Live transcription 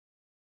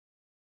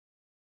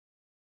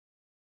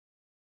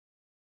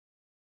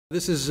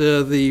This is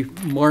the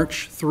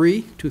March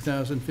 3,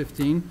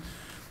 2015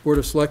 Board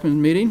of Selectmen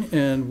meeting,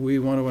 and we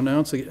want to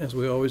announce, as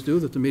we always do,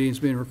 that the meeting is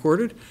being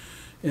recorded.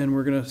 And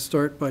we're going to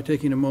start by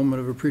taking a moment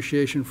of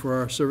appreciation for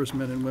our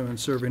servicemen and women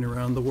serving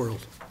around the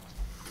world.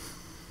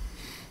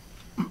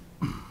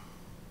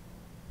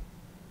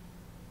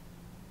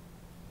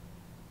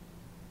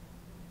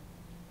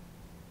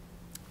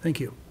 Thank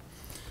you.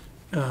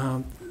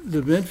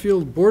 The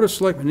Medfield Board of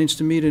Selectmen needs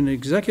to meet in an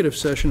executive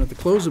session at the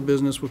close of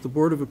business with the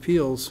Board of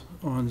Appeals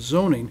on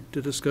zoning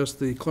to discuss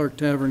the Clark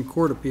Tavern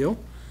Court Appeal.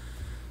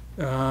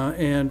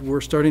 And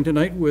we're starting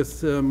tonight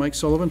with Mike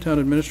Sullivan, Town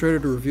Administrator,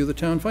 to review the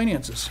town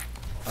finances.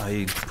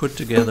 I put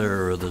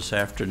together this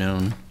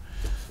afternoon,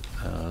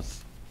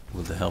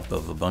 with the help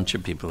of a bunch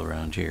of people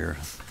around here,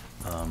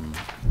 an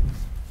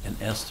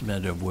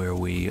estimate of where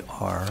we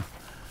are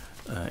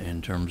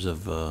in terms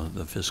of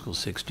the fiscal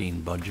 16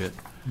 budget.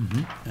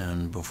 Mm-hmm.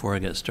 And before I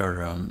get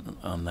started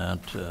on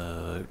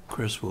that,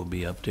 Chris will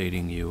be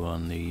updating you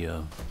on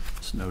the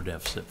snow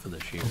deficit for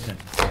this year. Okay.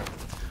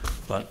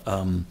 But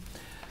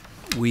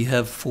we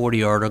have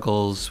 40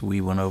 articles.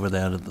 We went over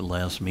that at the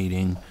last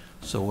meeting.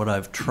 So what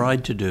I've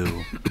tried to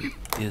do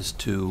is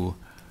to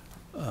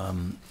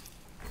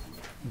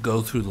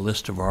go through the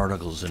list of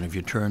articles, and if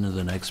you turn to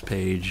the next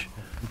page,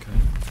 okay,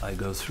 I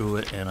go through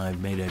it, and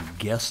I've made a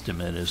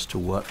guesstimate as to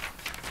what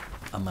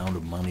amount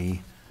of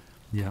money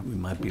we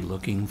might be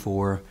looking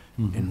for,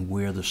 mm-hmm, and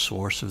where the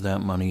source of that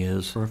money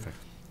is. Perfect.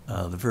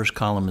 The first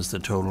column is the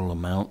total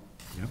amount.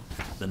 Yep.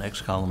 The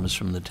next column is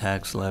from the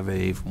tax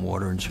levy, from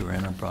water and sewer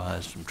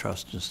enterprise, from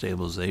trust and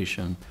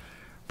stabilization,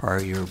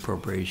 prior year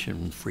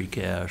appropriation, free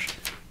cash,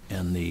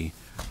 and the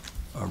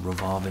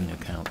revolving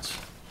accounts.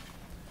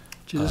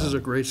 Gee, this is a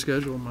great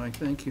schedule, Mike.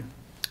 Thank you.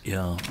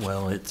 Yeah,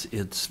 well,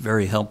 it's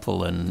very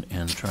helpful in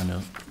trying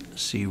to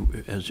see,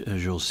 as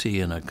you'll see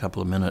in a couple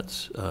of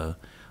minutes,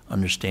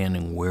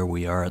 understanding where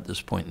we are at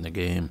this point in the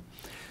game.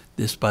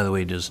 This, by the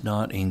way, does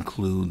not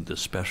include the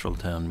special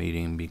town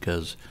meeting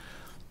because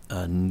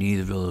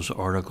neither of those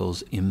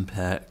articles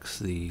impacts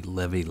the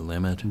levy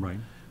limit. Right.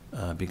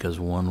 Because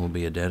one will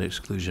be a debt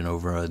exclusion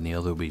override and the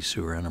other will be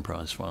sewer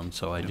enterprise fund.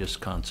 So I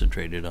just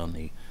concentrated on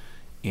the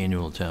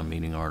annual town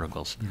meeting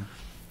articles.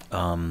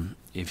 Yeah.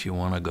 If you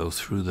want to go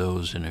through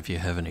those, and if you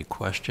have any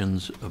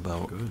questions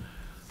about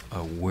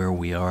where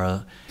we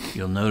are,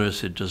 you'll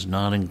notice it does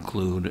not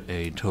include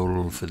a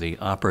total for the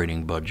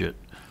operating budget.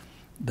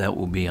 That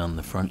will be on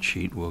the front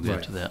sheet. We'll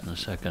get to that in a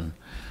second.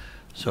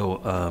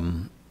 So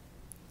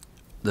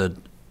the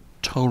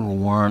total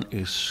warrant,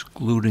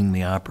 excluding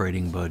the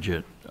operating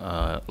budget,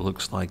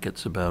 looks like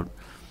it's about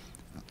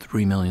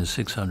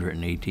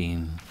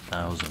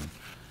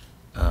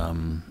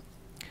 $3,618,000.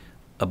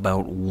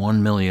 About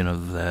 1 million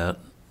of that,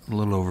 a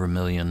little over 1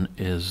 million,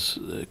 is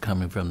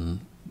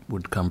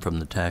would come from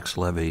the tax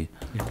levy.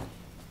 Yeah.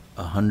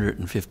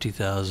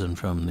 150,000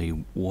 from the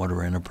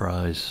water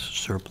enterprise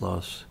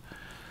surplus.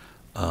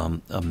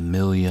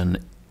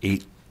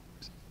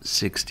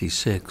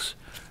 $1,866,000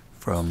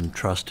 from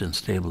trust and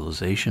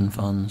stabilization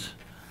funds.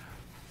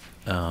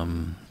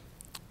 And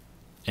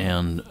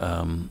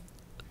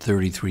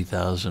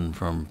 33,000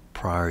 from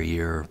prior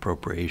year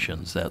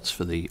appropriations. That's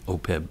for the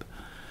OPEB,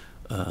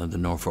 the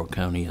Norfolk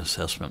County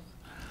assessment.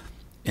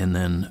 And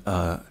then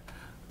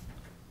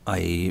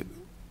I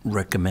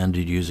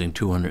recommended using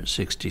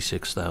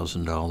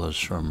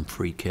 $266,000 from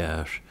free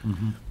cash,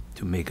 mm-hmm,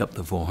 to make up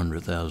the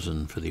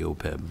 $400,000 for the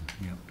OPEB.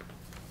 Yep.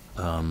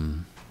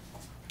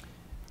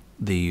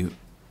 The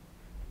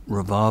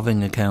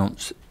revolving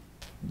accounts,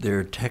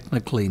 they're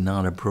technically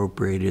not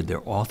appropriated.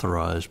 They're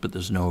authorized, but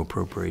there's no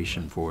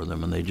appropriation for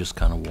them, and they just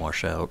kind of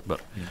wash out. But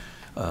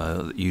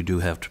you do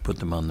have to put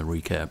them on the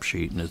recap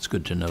sheet, and it's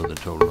good to know the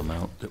total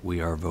amount that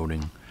we are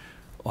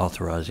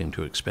authorizing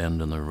to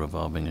expend in the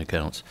revolving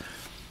accounts.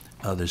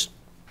 There's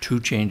two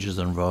changes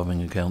in the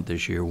revolving account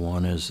this year.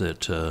 One is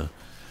that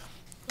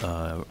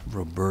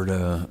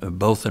Roberta,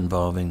 both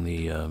involving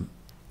the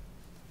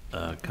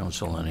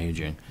Council on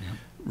Aging, yep,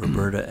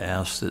 Roberta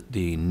asked that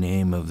the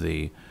name of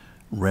the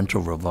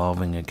rental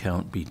revolving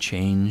account be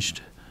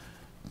changed,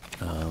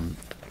 and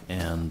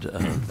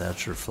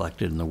that's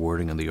reflected in the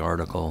wording of the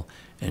article.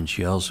 And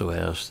she also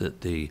asked that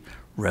the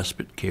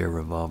respite care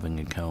revolving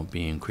account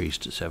be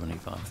increased to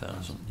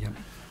 $75,000. Yep.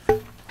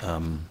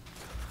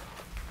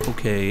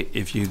 Okay,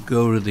 if you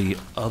go to the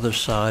other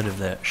side of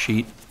that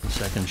sheet, the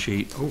second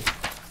sheet,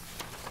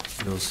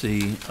 you'll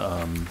see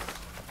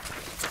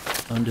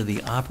under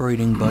the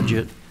operating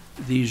budget,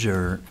 these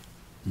are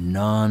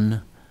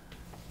non-tax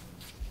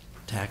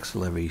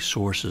levy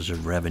sources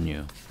of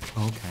revenue.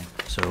 Okay.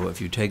 So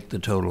if you take the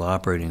total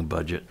operating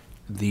budget,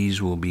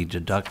 these will be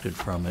deducted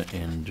from it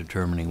in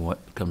determining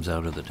what comes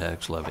out of the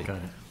tax levy. Got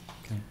it.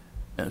 Okay.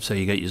 So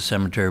you got your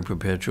cemetery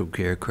perpetual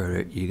care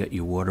credit, you got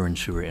your water and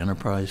sewer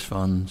enterprise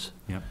funds.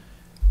 Yep.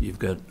 You've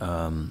got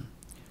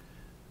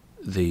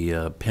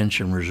the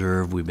pension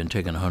reserve. We've been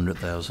taking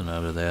 $100,000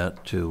 out of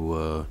that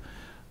to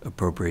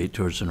appropriate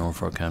towards the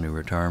Norfolk County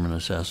retirement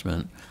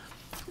assessment.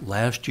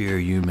 Last year,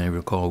 you may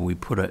recall, we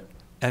put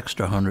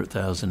extra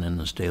 100,000 in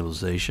the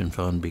stabilization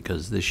fund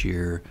because this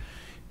year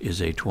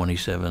is a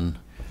 27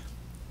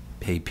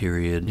 pay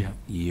period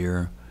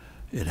year.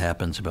 It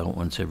happens about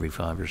once every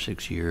 5 or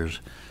 6 years.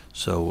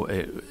 So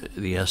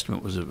the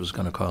estimate was it was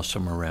going to cost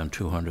somewhere around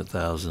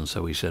 200,000.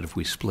 So we said if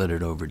we split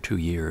it over 2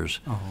 years,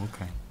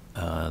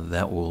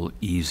 that will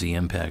ease the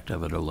impact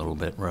of it a little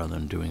bit rather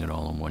than doing it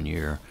all in 1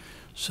 year.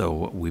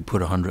 So we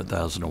put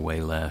 100,000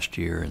 away last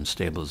year in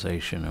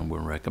stabilization, and we're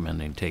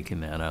recommending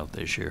taking that out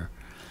this year.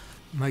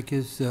 Mike,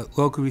 is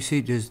local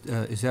receipt, is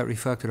that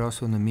reflected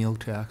also in the meal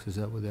tax? Is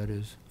that what that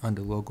is,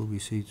 under local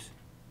receipts?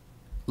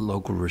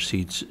 Local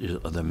receipts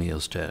are the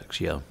meals tax,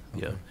 yeah.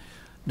 Okay.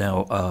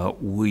 Now,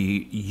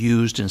 we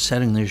used, in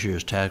setting this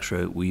year's tax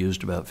rate, we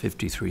used about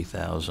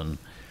 53,000.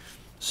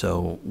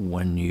 So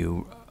when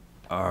you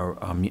are,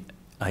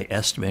 I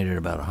estimated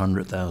about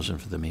 100,000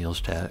 for the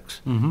meals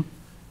tax.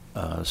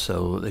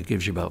 So that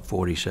gives you about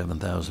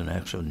 47,000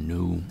 extra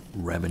new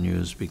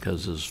revenues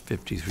because there's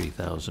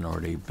 53,000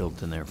 already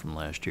built in there from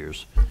last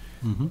year's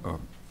or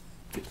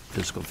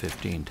fiscal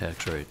 15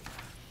 tax rate.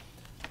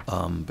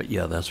 But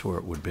yeah, that's where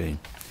it would be.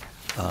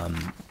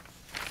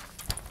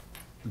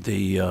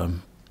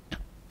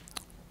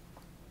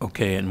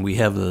 Okay, and we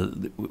have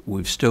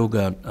we've still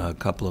got a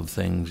couple of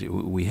things.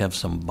 We have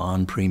some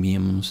bond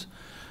premiums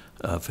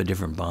for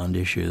different bond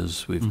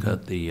issues. We've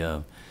got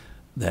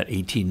that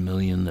 18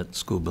 million that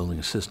school building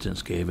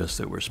assistance gave us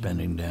that we're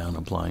spending down,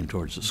 applying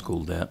towards the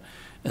school debt,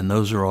 and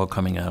those are all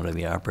coming out of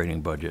the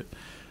operating budget.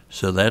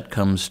 So that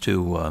comes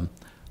to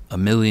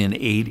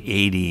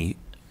 $1,880,000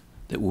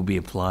 that will be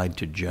applied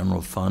to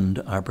general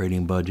fund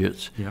operating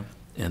budgets,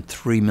 and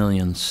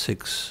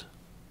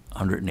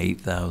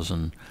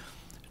 $3,608,000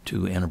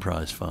 to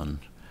enterprise fund.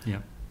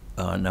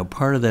 Now,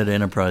 part of that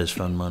enterprise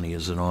fund money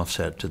is an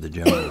offset to the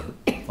general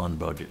fund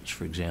budgets.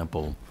 For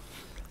example,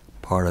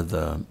 part of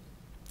the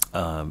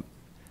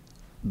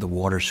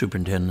water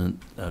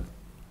superintendent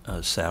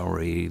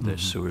salary, the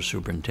sewer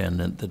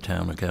superintendent, the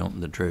town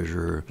accountant, the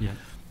treasurer,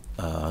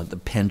 the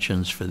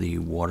pensions for the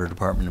water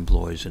department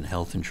employees and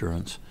health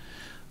insurance,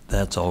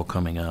 that's all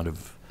coming out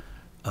of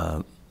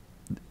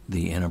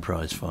the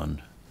enterprise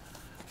fund.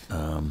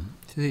 So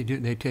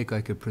they take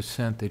like a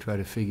percent, they try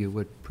to figure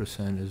what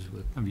percent is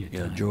what?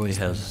 Yeah, Joy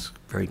has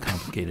very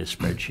complicated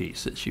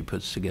spreadsheets that she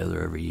puts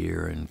together every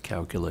year and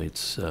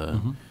calculates.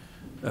 For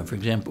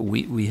example,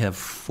 we have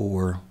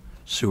 4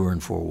 sewer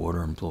and 4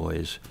 water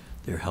employees.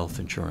 Their health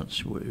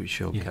insurance,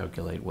 she'll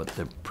calculate what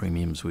the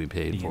premiums we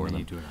paid for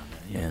them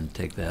and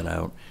take that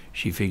out.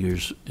 She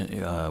figures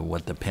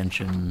what the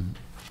pension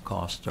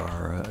costs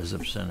are as a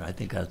percent. I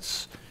think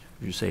that's,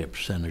 you say, a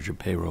percentage of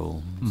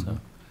payroll.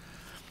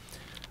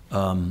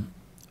 So.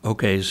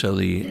 Okay, so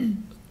the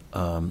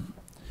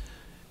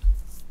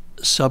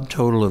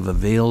subtotal of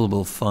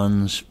available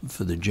funds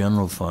for the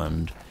general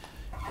fund,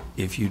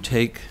 if you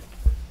take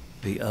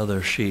the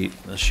other sheet,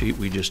 the sheet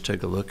we just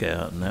took a look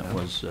at, and that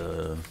was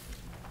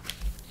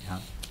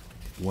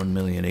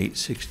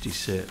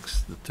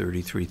 1,866,000, the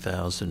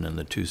 33,000, and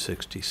the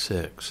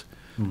 266.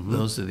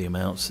 Those are the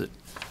amounts that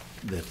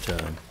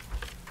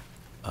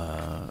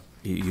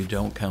you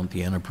don't count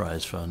the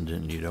enterprise fund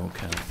and you don't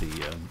count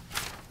the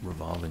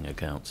revolving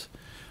accounts.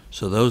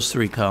 So those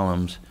 3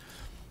 columns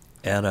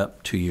add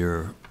up to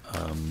your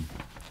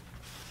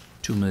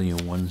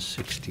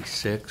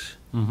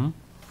 2,166,000.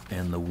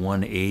 And the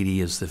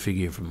 180 is the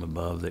figure from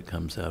above that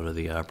comes out of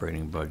the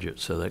operating budget.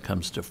 So that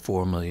comes to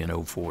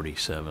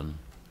 4,047,000.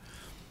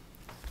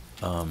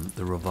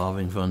 The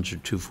revolving funds are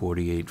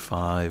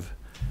 248,500.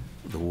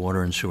 The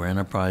water and sewer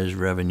enterprise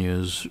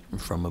revenues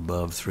from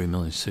above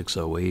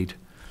 3,608,000.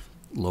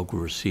 Local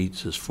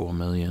receipts is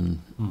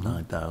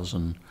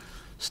 4,009,000.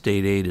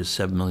 State aid is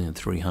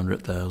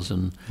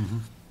 7,300,000.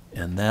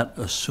 And that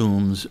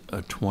assumes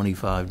a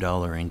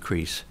 $25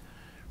 increase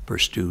per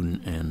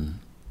student in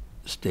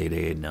state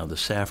aid. Now,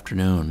 this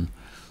afternoon,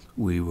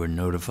 we were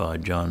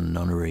notified, John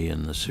Nunnery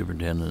and the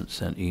superintendent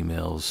sent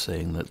emails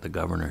saying that the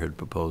governor had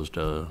proposed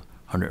a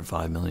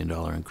 $105 million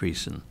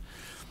increase in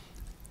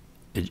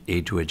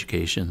aid to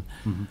education.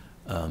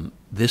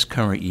 This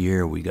current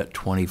year, we got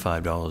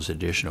 $25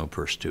 additional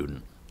per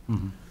student.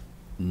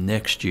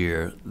 Next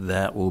year,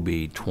 that will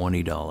be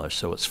 $20,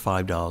 so it's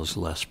 $5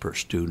 less per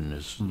student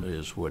is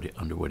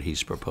under what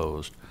he's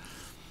proposed.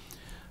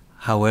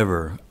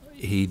 However,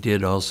 he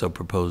did also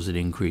propose an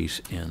increase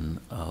in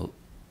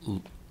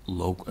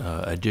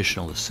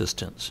additional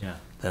assistance.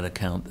 That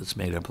account that's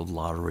made up of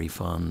lottery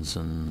funds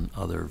and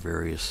other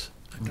various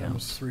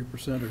accounts. That was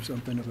 3% or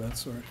something of that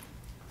sort.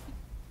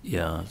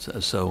 Yeah,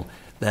 so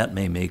that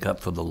may make up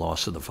for the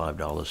loss of the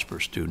 $5 per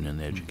student in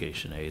the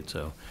education aid.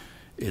 So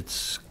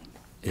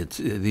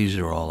these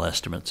are all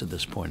estimates at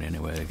this point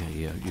anyway.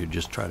 You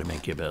just try to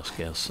make your best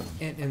guess.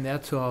 And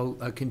that's all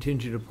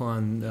contingent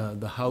upon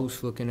the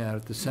House looking at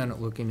it, the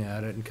Senate looking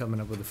at it, and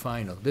coming up with a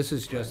final. This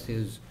is just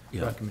his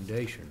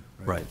recommendation.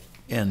 Right.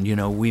 And, you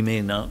know,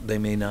 they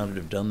may not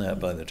have done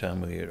that by the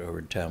time we get over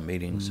to town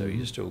meeting, so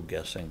you're still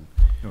guessing.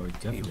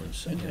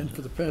 And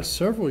for the past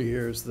several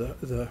years,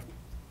 the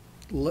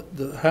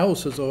the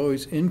House has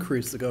always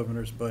increased the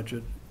governor's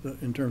budget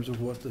in terms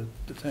of what the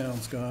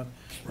town's got.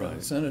 Right.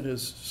 The Senate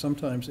has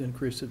sometimes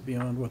increased it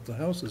beyond what the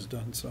House has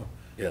done, so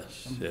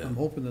Yes, yeah. I'm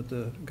hoping that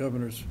the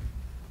governor's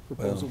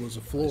proposal was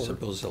a floor. I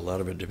suppose a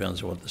lot of it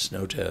depends on what the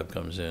snow tab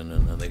comes in,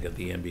 and then they got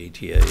the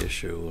MBTA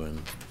issue,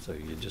 and so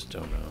you just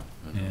don't know.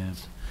 Yeah.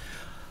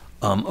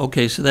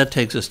 Okay, so that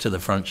takes us to the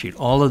front sheet.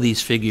 All of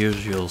these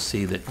figures you'll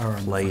see that Are on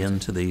the play front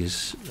into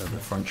these, the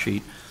front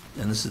sheet,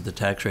 and this is the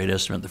tax rate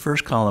estimate. The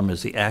first column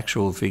is the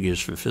actual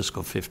figures for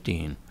fiscal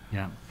 15.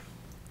 Yeah.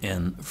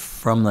 And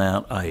from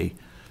that, I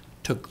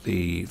took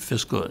the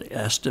fiscal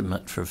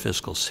estimate for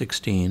fiscal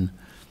 16,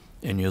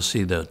 and you'll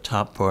see the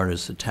top part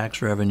is the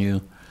tax revenue.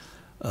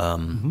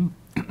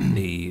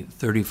 The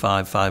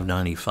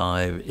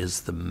 35,595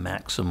 is the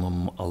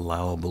maximum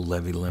allowable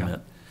levy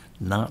limit,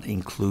 not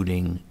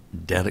including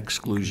debt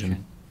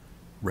exclusion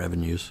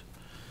revenues.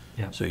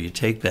 Yeah. So you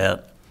take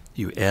that,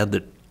 you add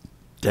the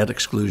debt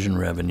exclusion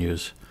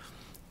revenues,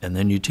 and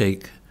then you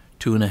take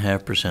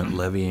 2.5%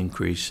 levy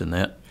increase, and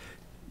that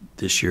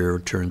this year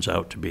turns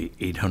out to be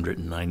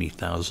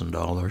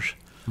 $890,000.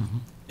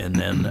 And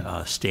then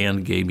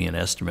Stan gave me an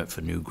estimate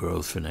for new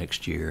growth for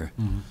next year.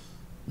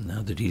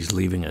 Now that he's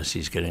leaving us,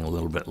 he's getting a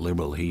little bit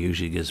liberal. He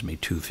usually gives me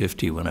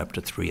 250, went up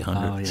to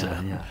 300. Oh, so,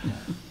 yeah.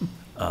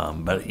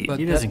 But But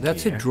He doesn't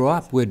that's a care.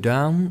 drop. We're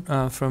down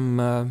from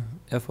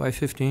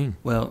FY15.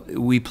 well,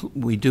 we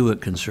do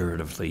it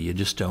conservatively. You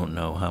just don't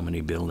know how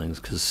many buildings,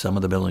 because some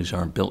of the buildings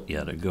aren't built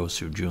yet. It goes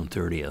through June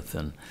 30th,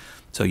 and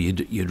so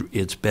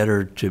it's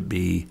better to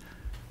be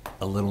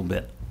a little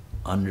bit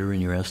under in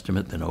your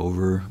estimate than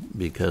over,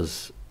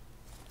 because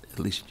at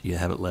least you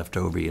have it left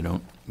over. You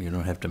don't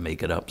have to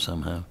make it up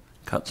somehow,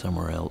 cut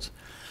somewhere else.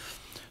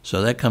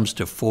 So that comes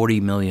to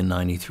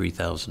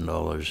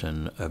 $40,093,000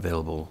 in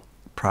available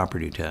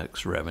property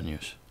tax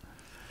revenues,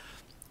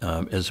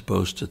 as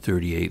opposed to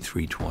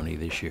 $38,320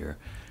 this year.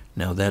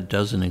 Now that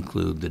doesn't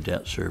include the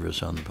debt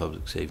service on the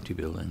public safety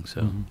building,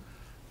 so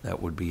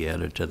that would be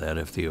added to that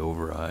if the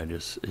override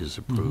is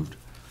approved.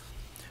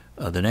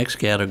 The next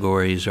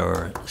categories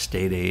are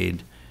state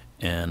aid,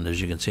 and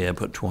as you can see, I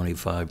put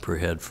 25 per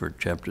head for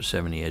Chapter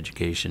 70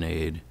 education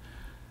aid.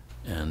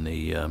 And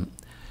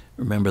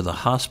remember the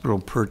hospital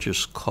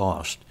purchase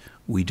cost,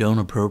 we don't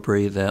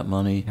appropriate that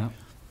money. Yep.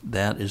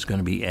 That is going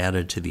to be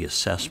added to the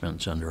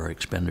assessments under our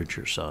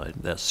expenditure side.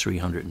 That's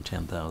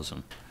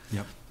 $310,000.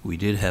 Yep. We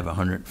did have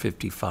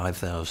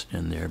 $155,000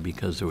 in there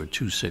because there were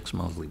 2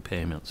 6-monthly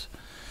payments.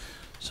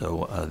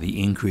 So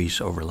the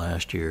increase over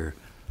last year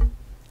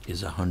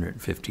is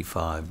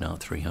 155, now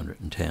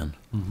 310.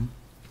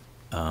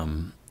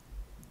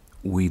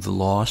 We've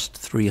lost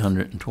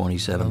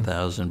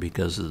 327,000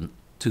 because the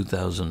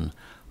 2000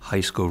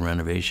 high school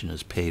renovation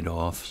is paid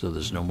off, so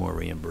there's no more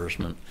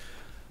reimbursement.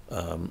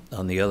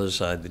 On the other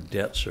side, the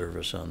debt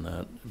service on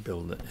that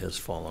bill that has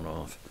fallen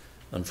off.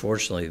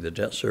 Unfortunately, the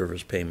debt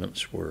service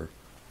payments were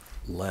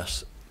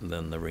less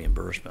than the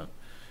reimbursement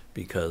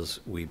because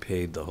we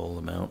paid the whole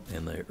amount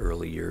in the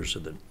early years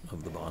of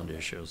the bond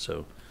issue.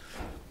 So,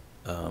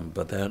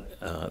 but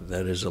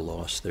that is a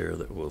loss there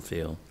that we'll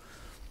feel.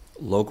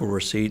 Local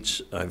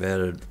receipts, I've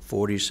added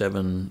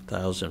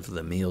 47,000 for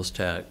the meals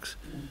tax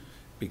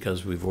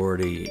because we've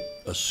already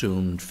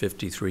assumed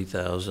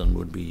 53,000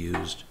 would be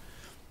used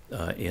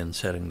in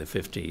setting the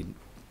 50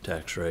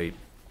 tax rate,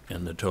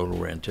 and the total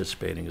we're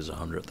anticipating is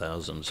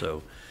 100,000.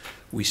 So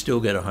we still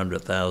get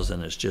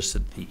 100,000. It's just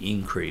that the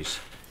increase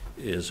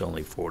is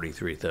only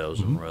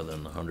 43,000 rather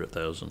than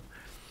 100,000.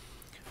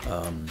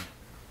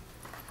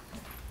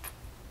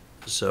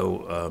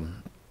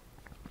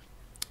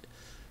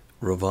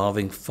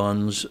 Revolving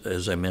funds,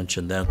 as I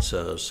mentioned, that's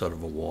sort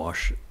of a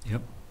wash.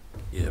 Yep.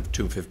 You have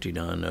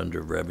 259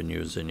 under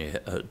revenues, and you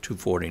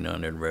 249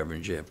 under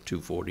revenues. You have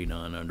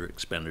 249 under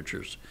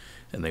expenditures,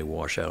 and they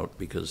wash out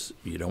because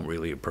you don't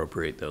really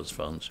appropriate those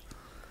funds.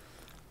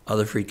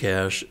 Other free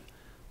cash,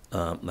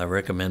 I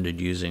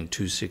recommended using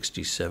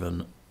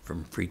 267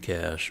 from free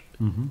cash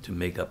to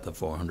make up the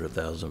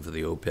 400,000 for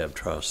the OPEB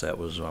trust. That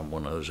was on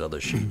one of those other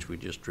sheets we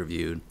just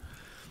reviewed.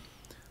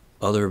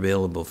 Other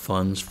available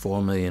funds,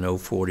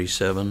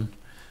 4,047,000.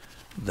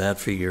 That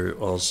figure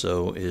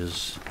also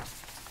is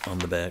on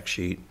the back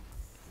sheet.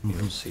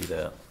 You'll see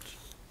that.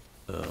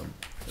 The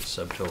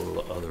subtotal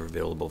of other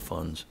available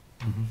funds.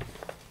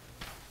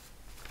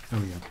 Oh,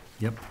 yeah.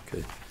 Yep.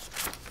 Okay.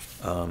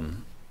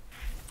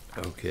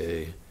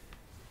 Okay.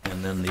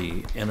 And then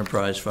the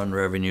enterprise fund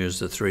revenues,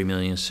 the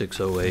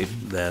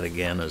 3,608,000. That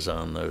again is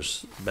on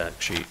those back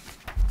sheet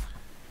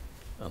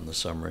on the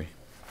summary.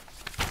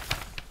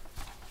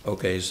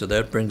 Okay, so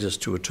that brings us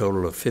to a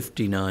total of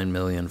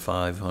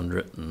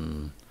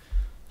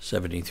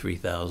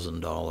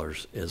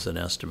 $59,573,000 as an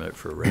estimate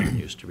for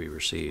revenues to be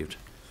received.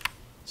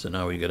 So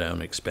now we go down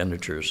to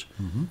expenditures.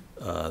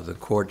 The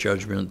court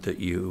judgment that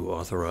you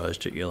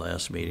authorized at your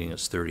last meeting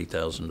is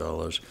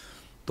 $30,000.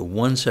 The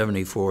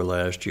 174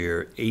 last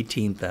year,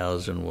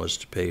 18,000 was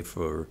to pay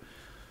for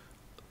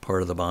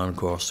part of the bond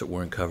costs that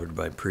weren't covered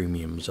by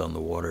premiums on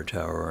the water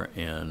tower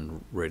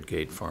and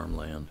Redgate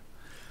farmland.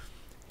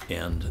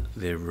 And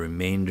the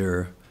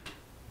remainder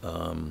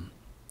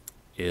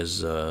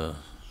is, was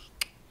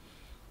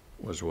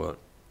what?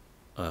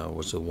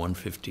 Was the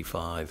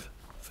 155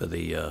 for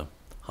the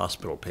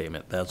hospital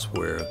payment. That's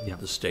where Yeah.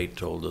 the state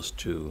told us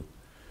to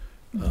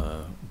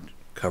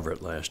cover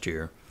it last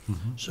year.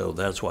 So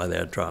that's why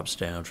that drops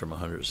down from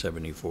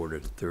 174 to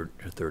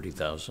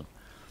 30,000.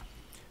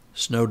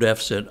 Snow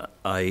deficit,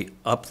 I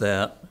upped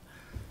that.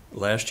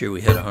 Last year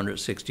we had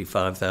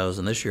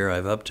 165,000. This year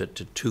I've upped it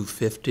to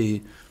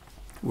 250.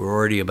 We're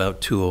already about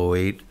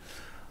 208.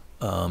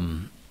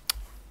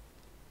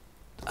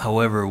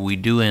 However, we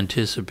do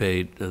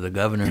anticipate the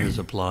governor has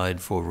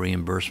applied for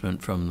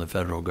reimbursement from the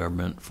federal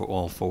government for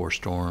all 4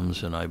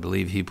 storms, and I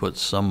believe he put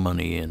some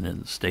money in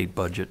the state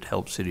budget to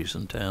help cities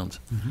and towns.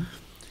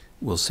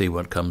 We'll see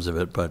what comes of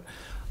it, but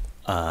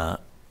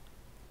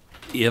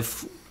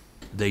if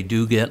they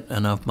do get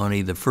enough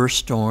money, the first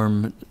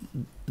storm,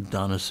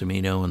 Donna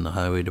Semino and the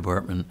Highway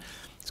Department,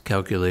 it's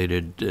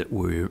calculated that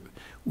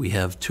we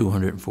have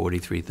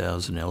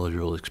 243,000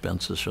 eligible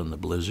expenses from the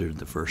blizzard,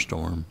 the first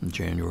storm in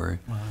January.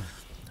 Wow.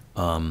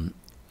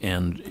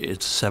 And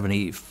it's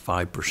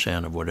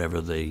 75% of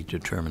whatever they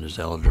determine is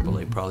eligible.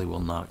 They probably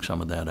will knock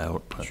some of that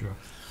out. But, Sure.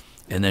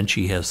 and then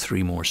she has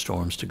 3 more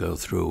storms to go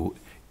through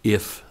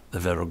if the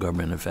federal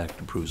government, in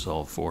fact, approves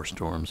all 4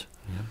 storms.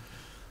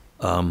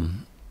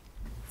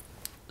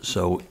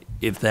 So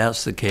if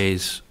that's the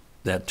case,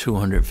 that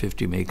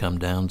 250 may come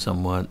down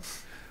somewhat.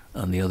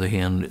 On the other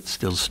hand, it's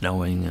still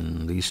snowing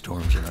and these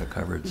storms are not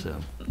covered,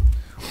 so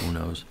who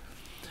knows.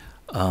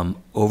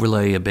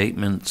 Overlay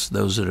abatements,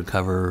 those that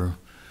cover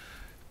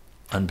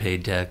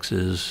unpaid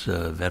taxes,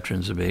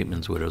 veterans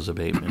abatements, widows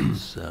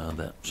abatements,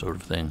 that sort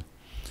of thing.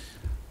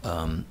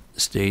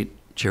 State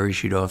cherry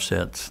sheet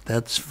offsets,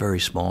 that's very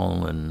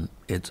small, and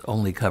it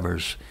only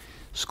covers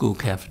school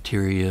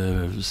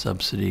cafeteria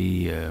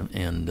subsidy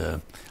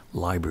and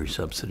library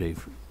subsidy.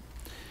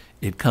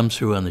 It comes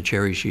through on the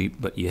cherry sheet,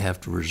 but you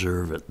have to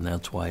reserve it, and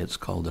that's why it's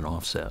called an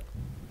offset.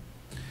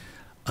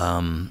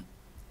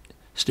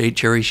 State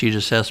cherry sheet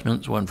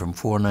assessments went from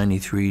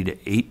 493 to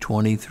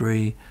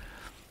 823.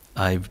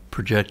 I've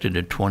projected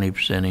a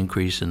 20%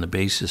 increase in the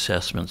base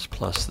assessments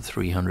plus the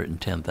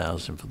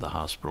 310,000 for the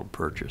hospital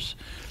purchase,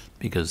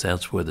 because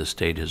that's where the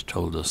state has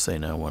told us they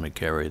now want to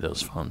carry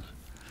those funds.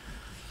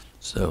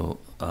 So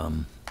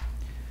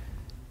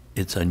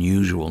it's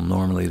unusual.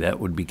 Normally that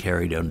would be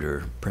carried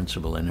under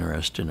principal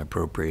interest and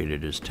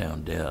appropriated as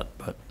town debt,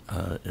 but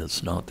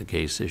it's not the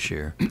case this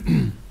year.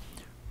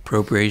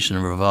 Appropriation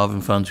of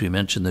revolving funds, we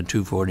mentioned the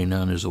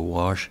 249 is a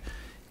wash.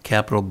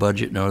 Capital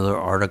budget and other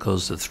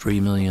articles, the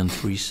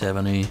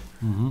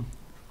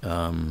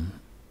 $3,370,000.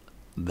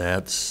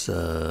 That's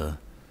the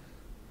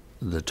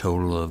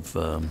total of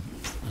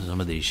some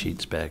of these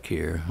sheets back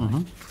here.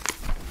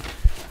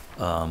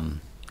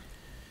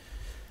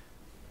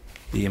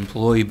 The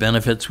employee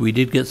benefits, we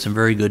did get some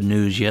very good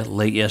news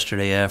late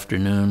yesterday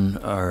afternoon.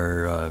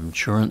 Our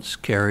insurance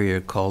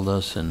carrier called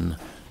us, and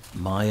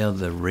Maya,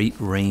 the rate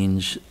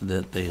range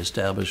that they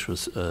established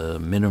was a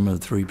minimum of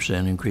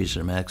 3% increase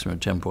and a maximum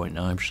of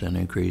 10.9%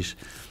 increase.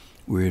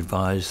 We're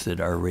advised that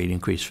our rate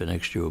increase for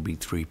next year will be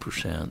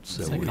 3%,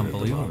 so we're at the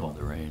bottom of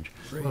the range.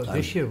 Well,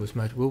 this year was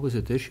much, what was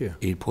it this year?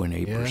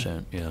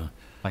 8.8%, yeah.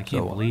 I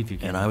can't believe you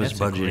can. And I was that's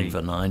a budgeting great-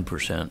 for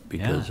 9%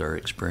 because Yeah. our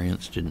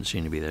experience didn't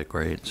seem to be that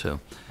great, so.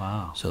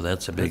 Wow. So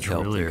that's a big That's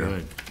help really there.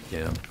 good.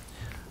 Yeah.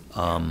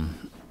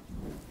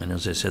 And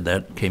as I said,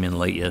 that came in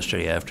late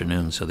yesterday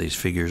afternoon, so these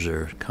figures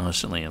are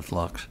constantly in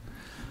flux.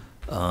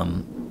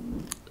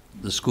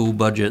 The school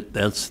budget,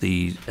 that's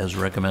as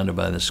recommended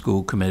by the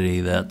school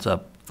committee, that's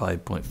up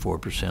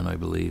 5.4%, I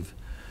believe,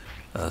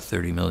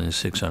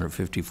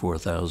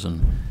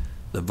 30,654,000.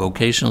 The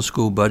vocational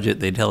school budget,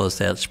 they tell us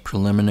that's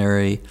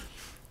preliminary.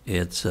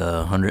 It's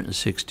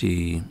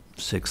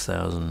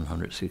 166,000,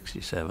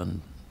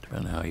 167,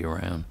 depending on how you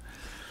round.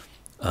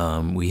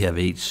 We have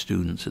 8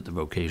 students at the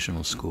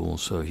vocational school,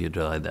 so if you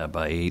divide that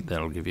by 8,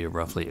 that'll give you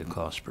roughly a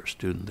cost per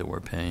student that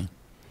we're paying.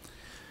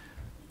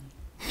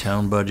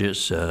 Town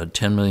budget's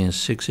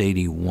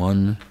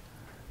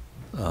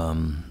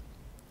 $10,681,000.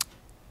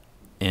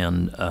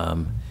 And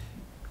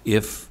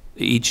if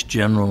each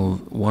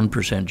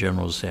 1%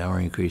 general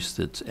salary increase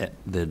that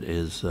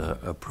is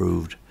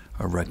approved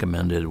or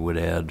recommended would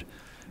add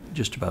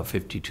just about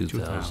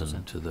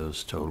 52,000 to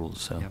those totals.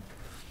 So. Yep.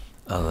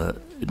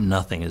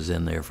 Nothing is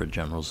in there for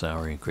general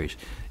salary increase.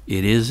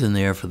 It is in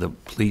there for the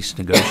police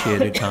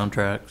negotiated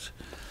contracts.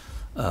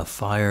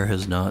 Fire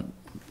has not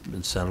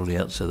been settled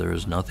yet, so there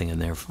is nothing in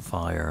there for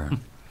fire.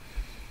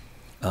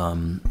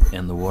 And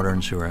the water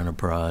and sewer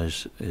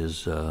enterprise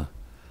is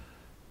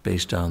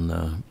based on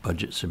the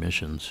budget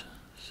submissions.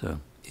 So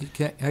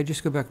Can I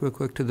just go back real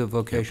quick to the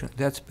vocation?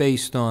 That's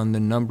based on the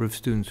number of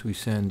students we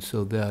send,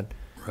 so that,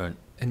 right.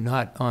 and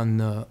not on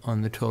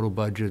the total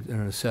budget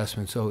and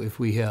assessment. So if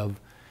we have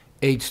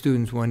 8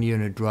 students one year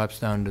and it drops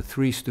down to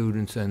 3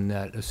 students, and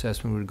that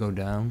assessment would go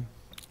down?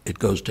 it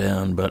goes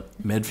down, but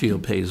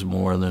Medfield pays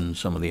more than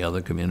some of the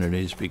other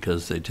communities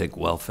because they take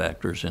wealth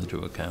factors into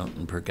account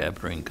and per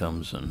capita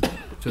incomes, and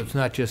So it's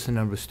not just the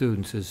number of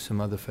students, there's some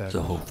other it's factors.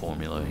 a whole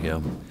formula,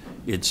 yeah.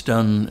 It's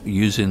done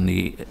using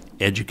the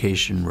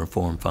education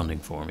reform funding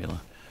formula.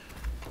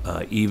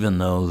 Even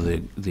though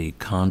the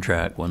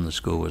contract, when the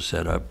school was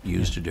set up,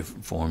 used a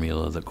different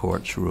formula, the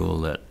courts rule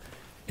that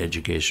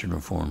education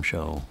reform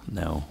shall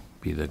now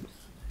be the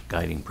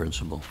guiding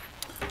principle.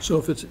 So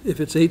if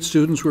it's 8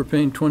 students, we're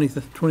paying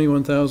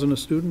 21,000 a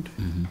student?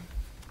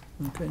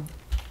 Okay.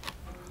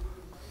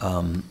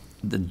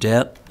 The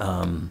debt,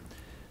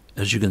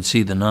 as you can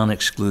see, the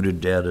non-excluded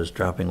debt is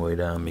dropping way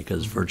down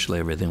because virtually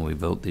everything we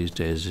vote these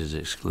days is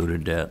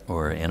excluded debt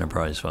or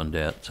enterprise fund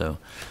debt. So,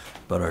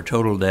 but our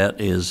total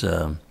debt is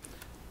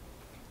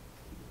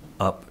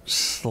up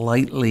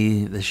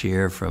slightly this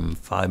year from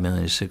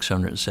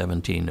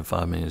 $5,617,000 to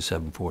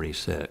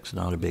 $5,746,000.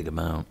 Not a big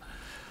amount.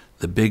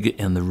 The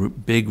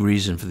big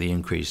reason for the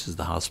increase is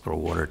the hospital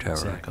water tower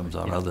that comes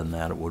out. Yeah. Other than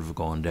that, it would have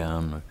gone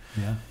down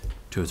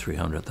 $200,000 or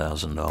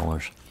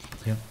 $300,000.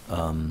 Yeah.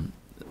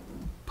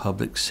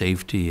 Public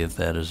safety, if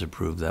that is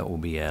approved, that will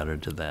be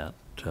added to that.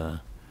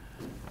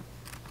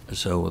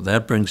 So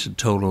that brings the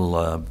total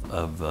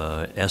of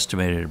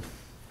estimated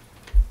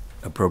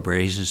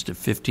appropriations to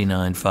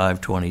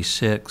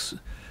 $59,526.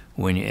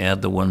 When you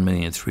add the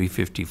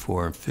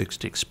 $1,354,000 in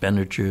fixed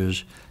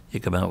expenditures,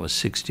 you come out with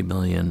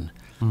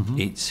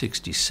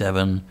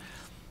 $60,867,000.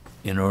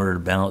 In order to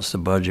balance the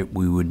budget,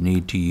 we would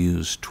need to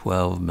use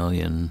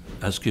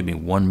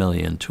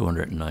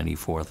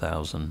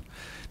 $1,294,000.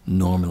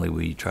 Normally,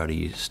 we try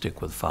to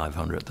stick with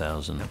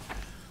 $500,000.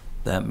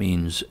 That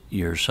means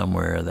you're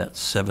somewhere, that's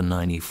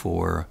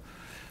 $794,000.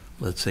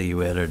 Let's say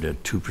you added a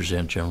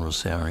 2% general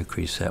salary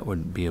increase, that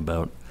would be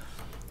about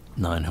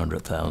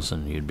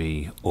 $900,000. You'd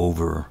be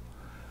over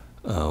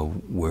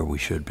where we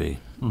should be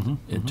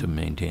to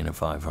maintain a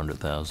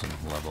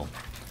 $500,000 level.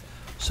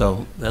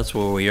 So that's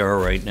where we are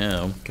right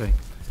now. Okay.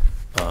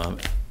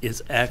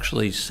 It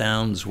actually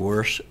sounds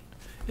worse.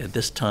 At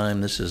this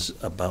time, this is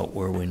about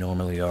where we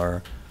normally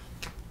are.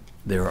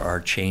 There are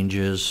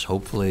changes.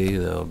 Hopefully,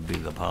 they'll be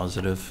the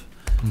positive.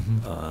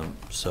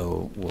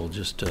 So we'll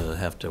just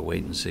have to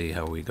wait and see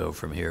how we go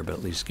from here, but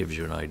at least gives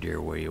you an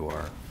idea where you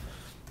are.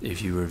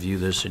 If you review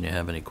this and you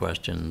have any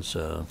questions,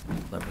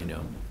 let me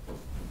know.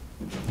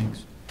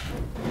 Thanks.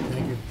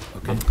 Thank you.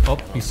 Okay. Oh,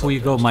 before you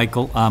go,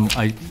 Michael,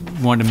 I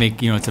wanted to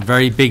make, it's a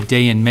very big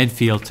day in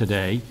Medfield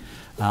today.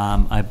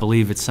 I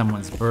believe it's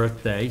someone's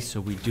birthday,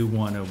 so we do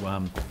want to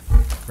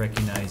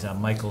recognize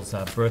Michael's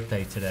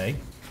birthday today.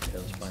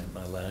 That was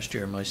my last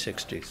year in my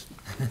 60s.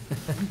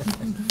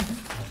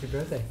 Happy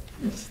birthday.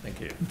 Yes,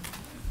 thank you.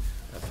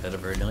 I've had a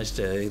very nice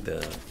day.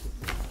 The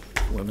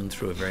women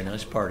threw a very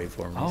nice party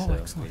for me. Oh, so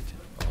excellent.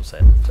 we all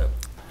set. So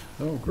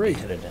Oh, great.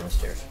 headed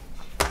downstairs.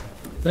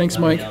 Thanks,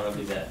 Mike. I'll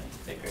be back.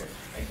 Take care.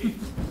 Thank you.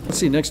 Let's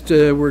see, next,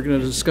 we're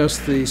going to discuss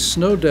the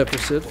snow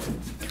deficit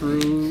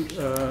through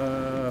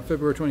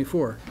February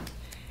 24,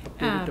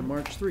 dated to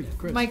March 3.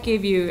 Chris? Mike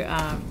gave you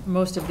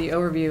most of the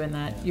overview in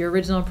that your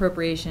original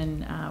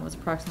appropriation was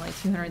approximately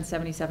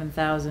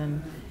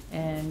 $277,000,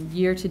 and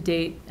year to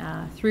date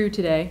through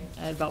today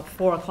at about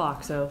 4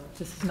 o'clock, so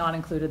this is not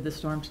included the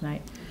storm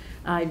tonight,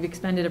 you've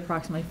expended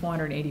approximately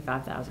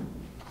 $485,000. Isn't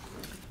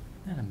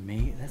that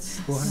amazing? That's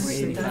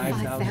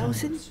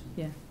 $485,000?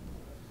 Yeah.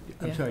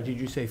 I'm Yeah. sorry, did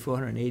you say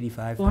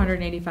 485?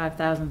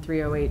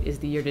 $485,308 is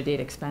the year-to-date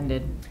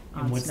expended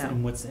on And snow.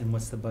 what's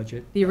the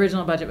budget? The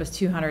original budget was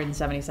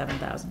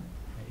 $277,000.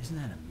 Isn't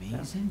that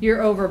amazing?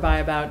 You're over by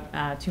about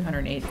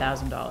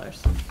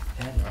 $208,000.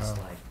 That is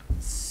like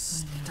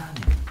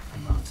stunning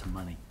amounts of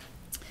money.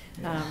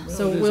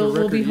 So it is a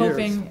we'll be record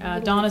year. hoping,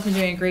 Donna's been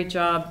doing a great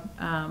job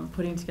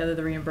putting together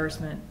the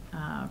reimbursement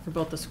for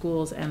both the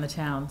schools and the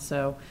town.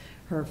 So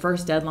her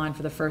first deadline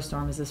for the first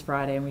storm is this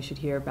Friday, and we should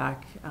hear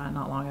back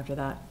not long after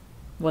that,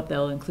 what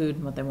they'll include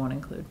and what they won't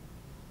include.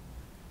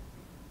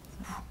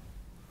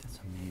 That's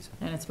amazing.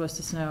 And it's supposed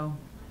to snow,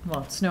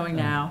 well, it's snowing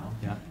now,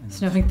 Yeah. and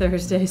snowing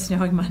Thursday,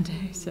 snowing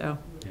Monday, so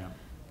Yeah.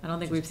 I don't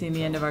think we've seen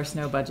the end of our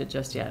snow budget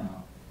just yet.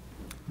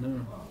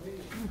 No.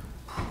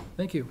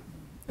 Thank you.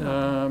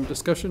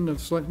 Discussion of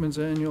Selectmen's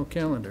annual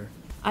calendar.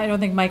 I don't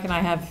think Mike and I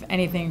have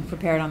anything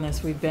prepared on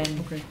this. We've been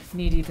Okay.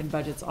 knee-deep in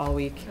budgets all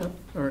week.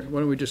 All right, why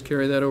don't we just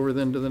carry that over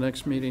then to the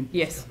next meeting?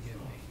 Yes.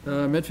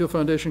 Medfield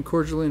Foundation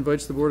cordially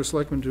invites the Board of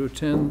Selectmen to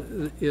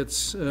attend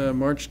its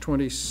March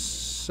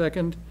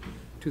 22nd,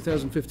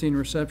 2015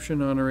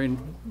 reception honoring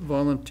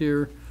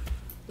volunteer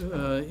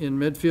in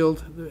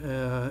Medfield,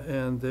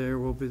 and there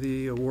will be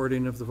the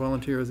awarding of the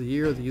Volunteer of the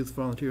Year, the Youth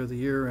Volunteer of the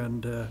Year,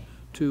 and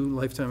 2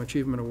 Lifetime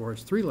Achievement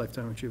Awards, 3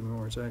 Lifetime Achievement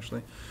Awards,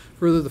 actually.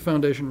 Further, the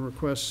foundation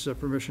requests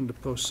permission to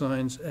post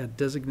signs at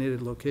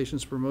designated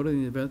locations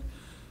promoting the event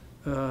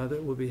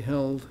that will be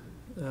held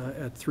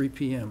at 3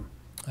 p.m.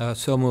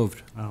 So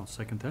moved. I'll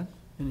second that.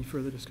 Any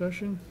further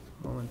discussion?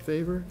 All in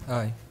favor?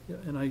 Aye. Yeah,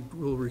 and I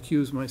will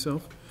recuse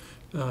myself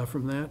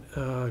from that.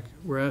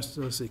 We're asked,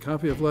 let's see,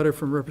 copy of letter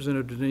from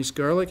Representative Denise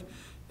Garlick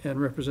and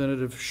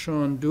Representative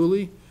Sean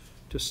Dooley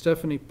to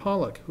Stephanie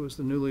Pollack, who is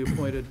the newly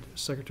appointed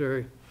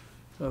Secretary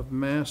of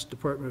Mass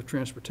Department of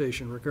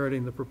Transportation,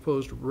 regarding the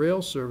proposed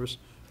rail service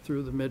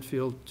through the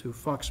Medfield to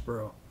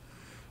Foxboro.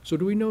 So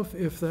do we know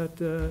if that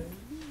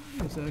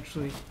is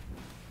actually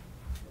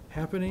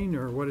happening,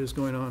 or what is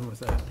going on with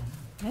that?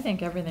 I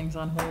think everything's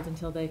on hold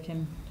until they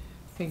can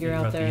figure Figure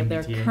out out the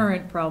their MBTA.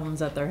 current problems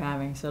that they're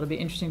having. So it'll be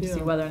interesting to see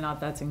Yeah. whether or not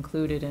that's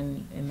included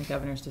in the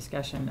governor's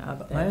discussion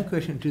of I have a the.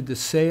 question, did the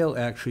sale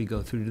actually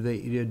go through?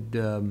 Did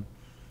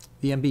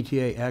the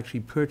MBTA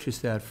actually purchase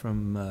that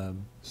from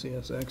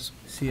CSX?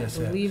 I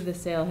CSX? believe the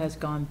sale has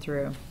gone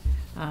through.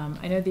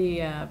 I know the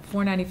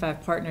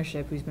 495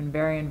 Partnership, who's been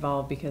very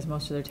involved because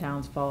most of their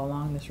towns fall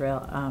along this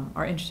rail,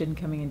 are interested in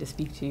coming in to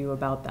speak to you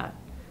about that.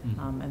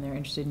 Mhm. And they're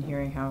interested in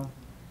hearing how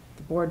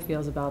the board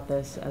feels about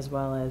this, as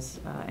well as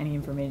any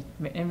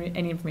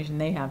information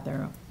they have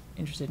they're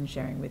interested in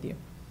sharing with you.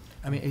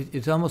 I mean,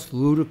 it's almost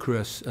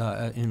ludicrous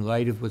in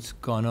light of what's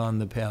gone on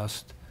the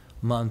past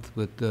month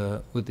with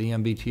the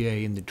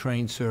MBTA and the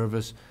train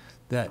service,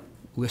 that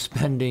we're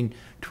spending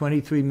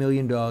 $23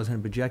 million and a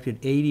projected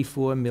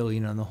 $84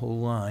 million on the whole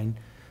line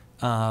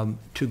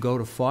to go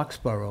to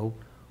Foxboro,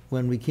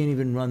 when we can't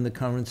even run the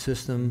current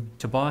system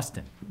To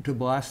Boston. to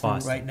Boston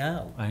Boston. right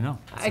now. I know.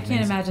 It's I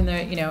can't amazing. imagine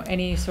that,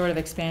 any sort of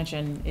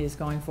expansion is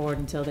going forward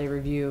until they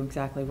review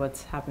exactly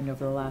what's happened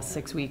over the last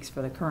 6 weeks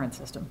for the current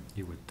system.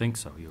 You would think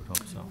so, you would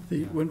hope so.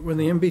 When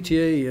the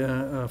MBTA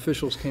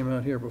officials came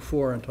out here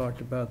before and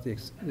talked about the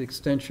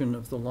extension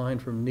of the line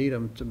from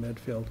Needham to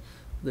Medfield,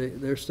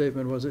 their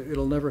statement was,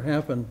 it'll never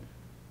happen,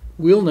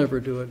 we'll never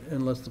do it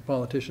unless the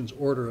politicians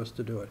order us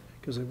to do it,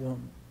 because it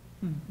won't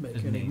make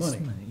It any makes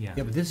money. Yeah,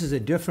 but this is a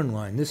different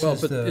line. This Well,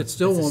 is but it the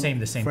still won't,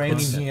 the same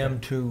Framingham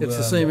to. it's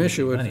the same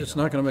issue, money, it's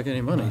though. not gonna make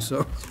any money,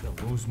 so.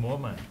 They'll lose more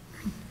money.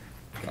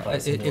 Buy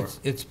some more.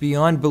 It's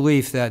beyond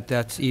belief that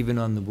that's even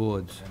on the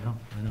boards. I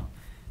know.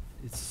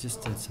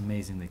 It's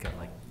amazing they got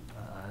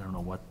I don't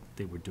know what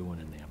they were doing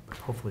in there, but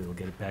hopefully they'll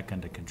get it back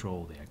under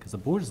control there, because the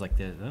board is like,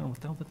 I don't know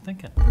what the hell they're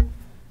thinking.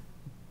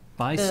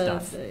 Buy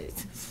stuff.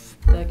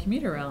 The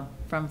commuter rail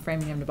from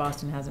Framingham to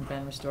Boston hasn't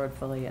been restored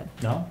fully yet.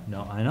 No,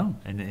 I know,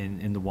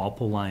 and the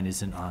Walpole line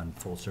isn't on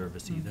full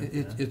service either.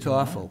 It's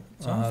awful.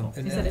 It's awful.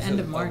 And He said there's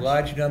end of March. A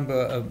large number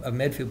of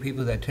Medfield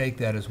people that take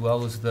that, as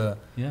well as the,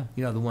 Yeah.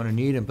 the one in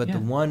Needham. But Yeah.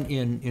 the one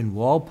in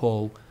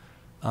Walpole,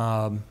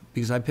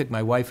 because I pick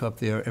my wife up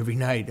there every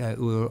night,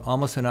 we were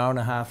almost an hour and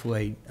a half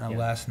late Yeah.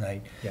 last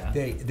night. Yeah.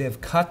 They've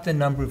cut the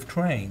number of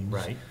trains.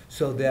 Right.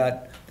 So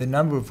that the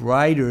number of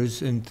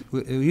riders, and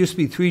it used to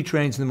be 3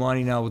 trains in the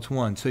morning, now it's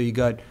 1. So you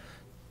got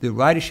the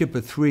ridership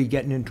of 3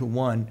 getting into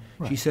 1.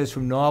 She Right. says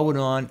from Norwood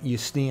on, you're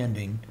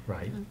standing.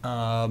 Right.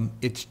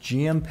 It's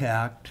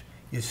jam-packed,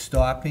 you're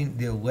stopping,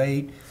 they're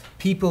late.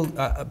 People,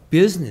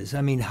 business,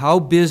 I mean, how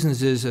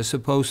businesses are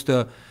supposed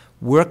to,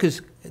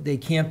 workers, they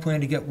can't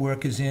plan to get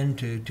workers in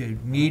to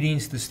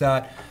meetings to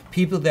start.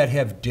 People that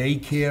have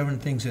daycare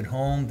and things at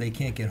home, they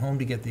can't get home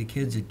to get their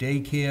kids at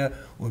daycare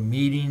or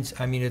meetings.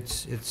 I mean,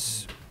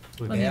 it's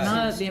Well,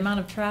 Yeah. the amount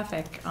of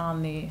traffic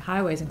on the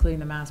highways, including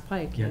the Mass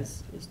Pike, Yeah.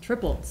 is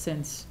tripled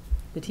since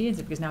the T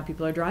incident, because now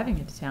people are driving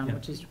into town, Yeah.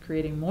 which is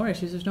creating more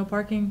issues. There's no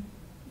parking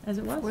as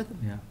it was.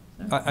 Yeah.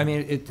 I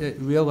mean,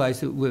 realize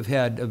that we've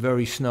had a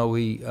very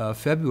snowy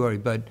February,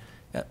 but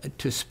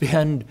to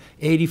spend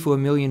 $84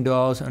 million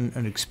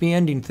on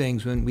expanding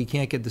things when we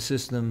can't get the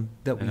system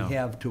that we I know.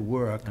 have to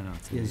work I know,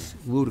 it's is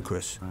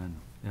ludicrous. I know,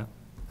 yeah.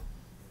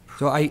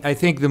 So I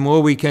think the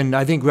more we can,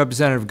 I think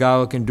Representative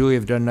Garlick and Dooley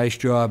have done a nice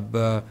job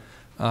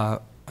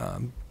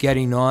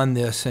getting on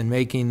this and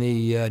making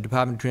the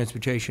Department of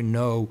Transportation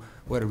know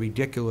what a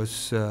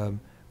ridiculous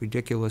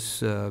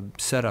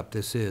setup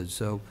this is.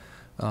 So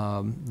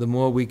the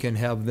more we can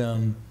have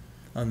them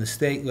on the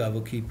state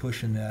level keep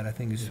pushing that, I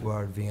think is to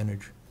our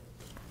advantage.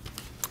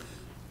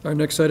 Our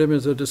next item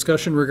is a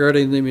discussion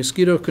regarding the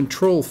mosquito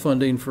control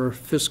funding for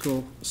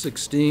fiscal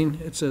 16.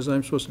 It says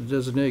I'm supposed to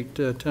designate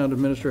Town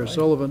Administrator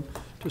Sullivan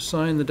to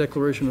sign the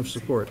declaration of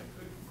support.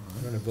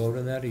 You want to vote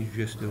on that, or you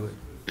just do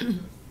it?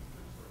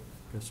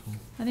 Guess we'll-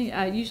 I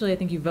think, usually I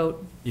think you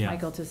vote, Yeah.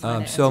 Michael, to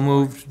sign it. So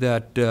moved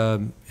that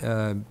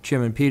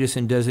Chairman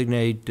Peterson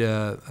designate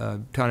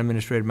Town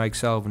Administrator Mike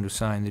Sullivan to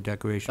sign the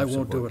declaration I of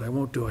support.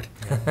 won't do it.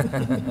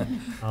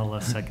 I'll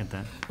second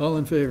that. All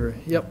in favor?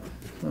 Yep.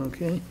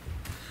 Okay.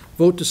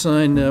 Vote to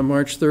sign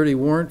March 30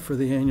 warrant for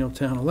the annual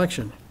town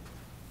election.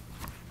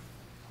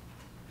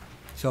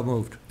 So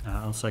moved.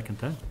 I'll second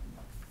that.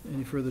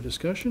 Any further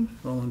discussion?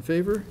 All in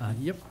favor? Aye.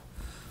 Yep.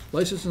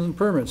 Licenses and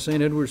permits.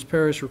 St. Edward's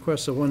Parish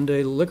requests a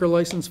one-day liquor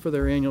license for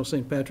their annual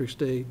St. Patrick's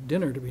Day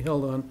dinner to be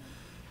held on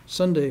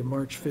Sunday,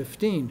 March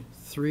 15,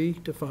 3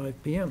 to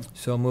 5 p.m.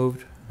 So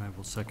moved. I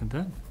will second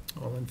that.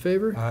 All in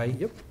favor? Aye.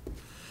 Yep.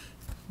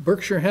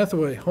 Berkshire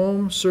Hathaway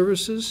Home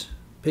Services,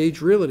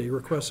 Page Realty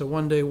requests a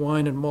one-day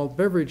wine and malt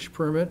beverage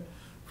permit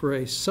for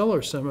a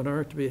cellar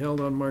seminar to be held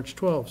on March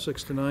 12,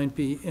 6 to 9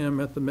 p.m.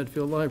 at the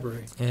Medfield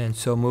Library. And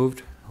so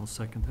moved. I'll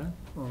second that.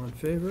 All in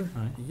favor?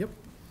 Aye. Yep.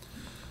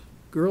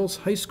 Girls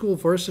High School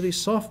Varsity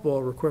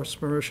Softball requests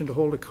permission to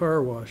hold a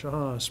car wash,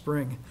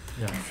 spring,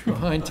 Yeah.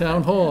 behind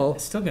Town Hall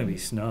It's still gonna be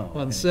snow.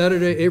 on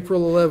Saturday,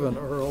 April 11,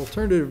 or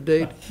alternative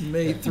date,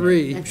 May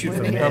 3, Shoot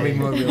for Probably May.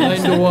 more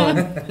 9 to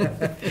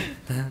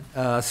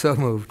 1. So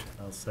moved.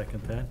 I'll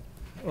second that.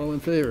 All in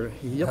favor?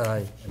 Yep.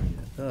 Aye.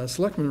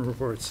 Selectmen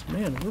reports.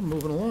 Man, we're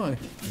moving along.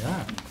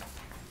 Yeah.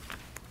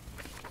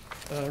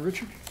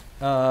 Richard?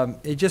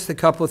 Just a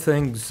couple of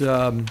things.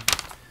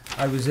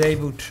 I was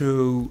able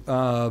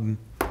to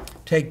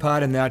take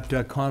part in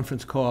that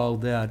conference call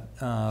that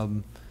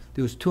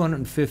there was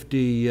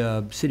 250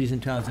 cities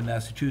and towns in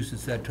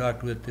Massachusetts that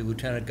talked with the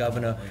Lieutenant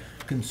Governor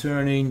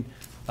concerning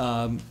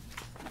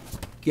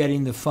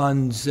getting the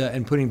funds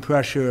and putting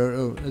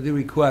pressure, the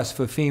request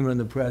for FEMA and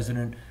the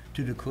President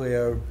to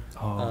declare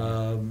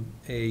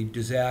a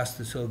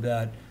disaster so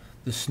that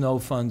the snow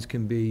funds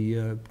can be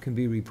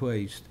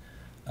replaced.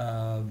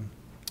 But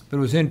it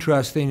was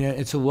interesting.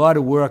 It's a lot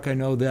of work. I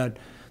know that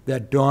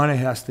Donna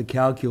has to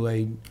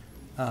calculate.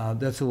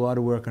 That's a lot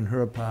of work on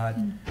her part.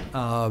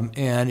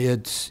 And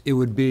it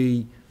would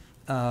be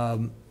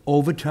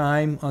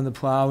overtime on the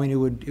plowing. It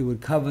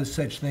would cover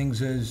such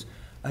things as,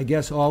 I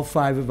guess, all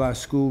 5 of our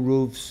school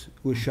roofs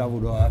were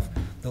shoveled off.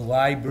 The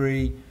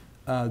library,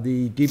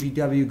 the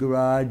DPW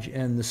garage,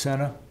 and the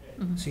center,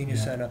 senior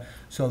center.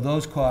 So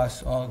those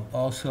costs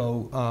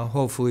also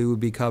hopefully would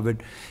be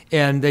covered.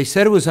 And they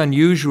said it was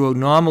unusual.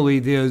 Normally,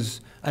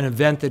 there's an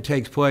event that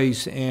takes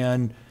place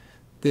and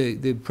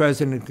the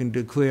president can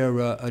declare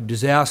a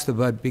disaster,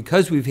 but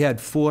because we've had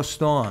 4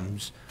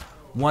 storms,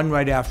 one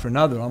right after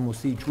another,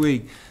 almost each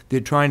week, they're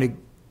trying to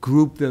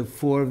group the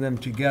 4 of them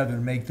together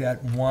and make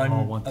that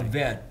one thing.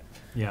 event.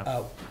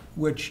 Yeah.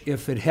 Which,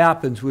 if it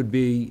happens, would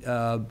be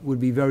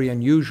very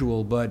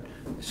unusual, but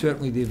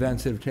certainly the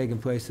events that have taken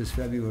place this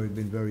February have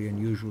been very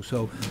unusual.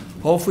 So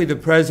hopefully the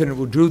president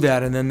will do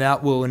that, and then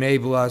that will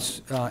enable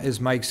us, as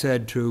Mike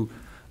said, to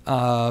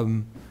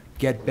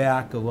get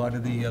back a lot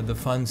of the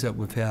funds that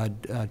we've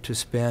had to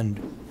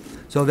spend.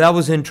 So that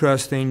was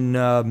interesting.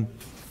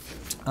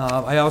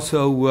 I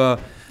also,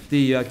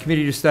 the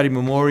Committee to Study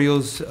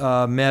Memorials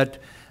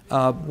met.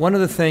 One of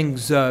the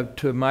things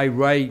to my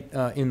right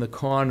in the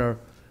corner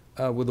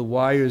where the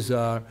wires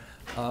are,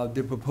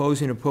 they're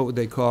proposing to put what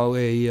they call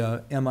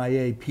a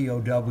MIA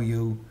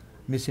POW,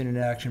 Missing in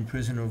Action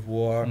Prisoner of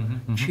War,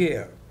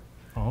 chair.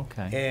 Oh,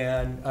 okay.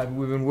 And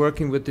we've been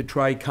working with the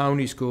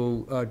Tri-County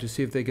School to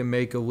see if they can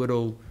make a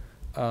little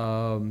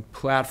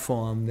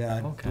platform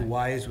that Okay. the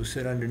wires will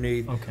sit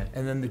underneath. Okay.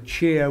 And then the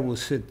chair will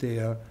sit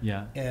there.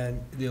 Yeah.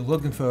 And they're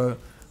looking for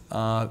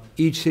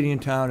each city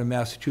and town in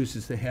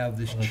Massachusetts to have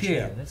this Oh, the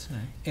chair. That's nice.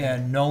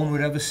 And no one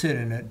would ever sit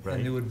in it. Right.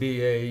 And there would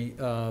be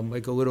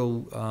like a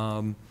little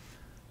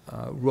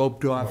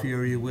roped-off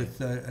area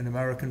with an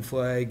American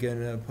flag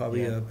and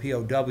probably Yeah. a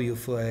POW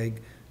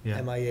flag, Yeah.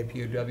 MIA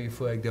POW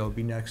flag that would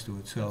be next to it.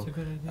 That's So a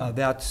good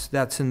idea.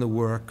 that's in the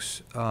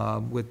works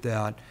with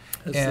that.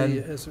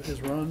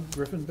 Has Ron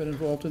Griffin been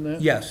involved in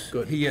that? Yes,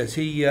 Good. he is.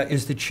 He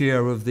is the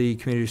chair of the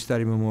Community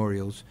Study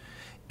Memorials.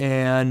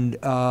 And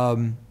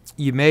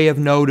you may have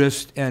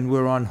noticed, and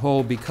we're on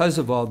hold because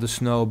of all the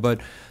snow,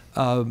 but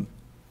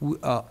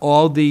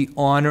all the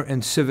Honor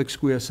and Civic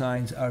Square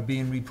signs are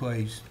being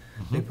replaced.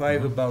 They probably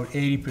have about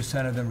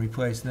 80% of them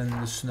replaced, and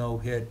then the snow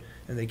hit,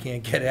 and they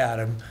can't get at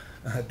them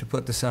to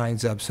put the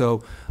signs up.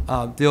 So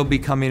they'll be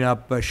coming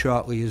up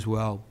shortly as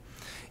well.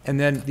 And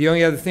then the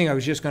only other thing I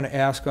was just going to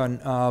ask on,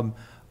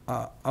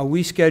 are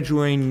we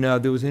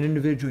scheduling, there was an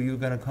individual you were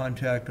going to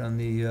contact on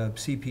the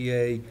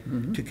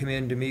CPA to come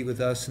in to meet with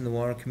us in the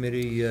warrant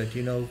committee. Do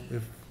you know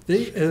if?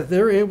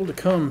 They're able to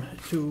come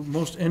to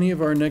most any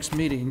of our next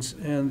meetings,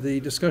 and the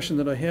discussion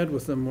that I had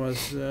with them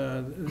was,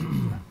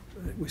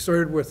 we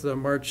started with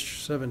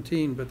March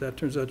 17, but that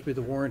turns out to be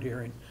the warrant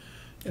hearing.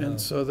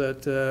 And so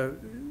that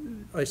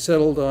I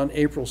settled on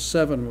April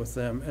 7 with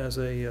them as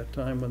a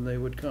time when they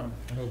would come.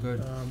 Oh,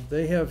 good.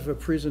 They have a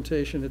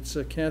presentation, it's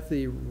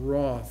Kathy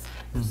Roth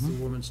is the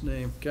woman's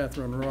name,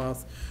 Catherine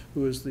Roth,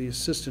 who is the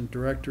Assistant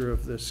Director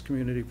of this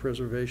Community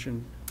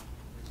Preservation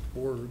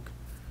 .org.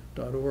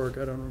 I don't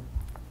know, I'm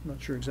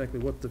not sure exactly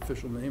what the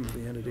official name of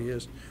the entity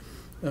is.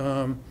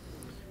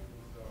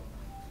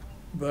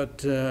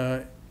 But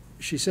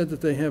she said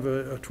that they have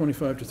a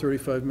 25 to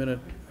 35 minute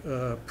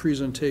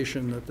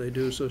presentation that they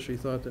do, so she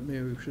thought that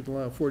maybe we should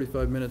allow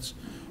 45 minutes,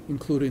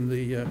 including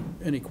the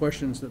any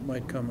questions that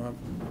might come up.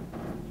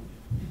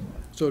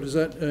 So does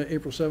that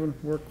April 7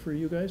 work for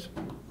you guys?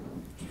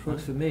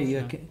 Works for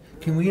me.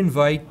 Can we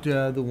invite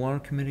the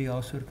warrant committee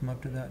also to come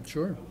up to that?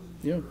 Sure,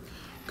 yeah.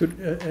 Could,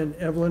 and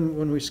Evelyn,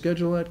 when we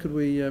schedule that, could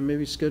we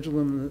maybe schedule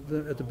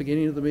them at the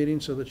beginning of the meeting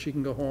so that she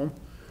can go home?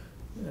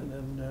 And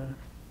then,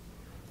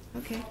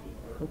 Okay.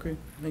 okay,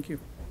 thank you.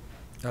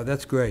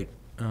 That's great.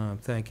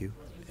 Thank you.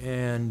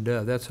 And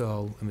that's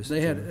all, Mr.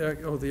 They had,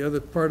 Chairman. the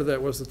other part of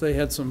that was that they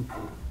had some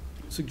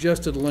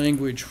suggested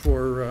language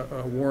for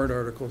warrant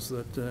articles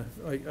that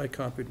I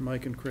copied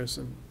Mike and Chris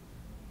and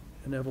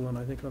Evelyn,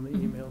 I think, on the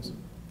emails.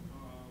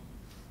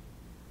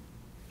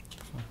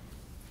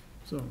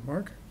 So,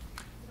 Mark?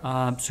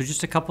 So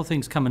just a couple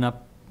things coming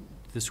up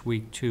this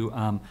week too.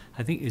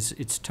 I think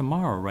it's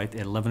tomorrow, right?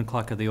 At 11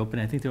 o'clock are they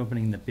opening? I think they're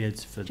opening the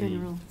bids for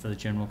the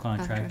general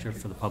contractor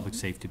for the public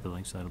safety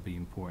building, so that'll be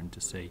important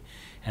to see.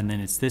 And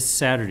then it's this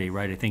Saturday,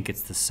 right? I think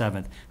it's the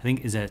 7th. I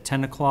think, is it at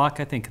 10 o'clock?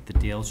 I think at the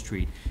Dale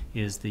Street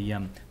is the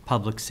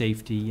public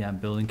safety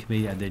building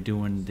committee. They're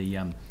doing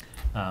the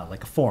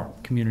like a forum,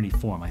 community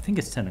forum. I think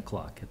it's 10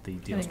 o'clock at the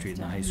Dale Street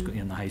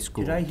in the high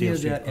school. Did I hear Dale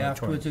Street that auditorium.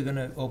 afterwards they're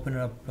gonna open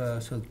up,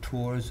 so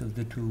tours of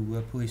the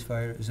two police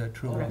fire, is that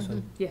true also?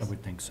 I Yes.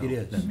 would think so. It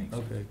is, That makes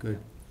sense. okay, good.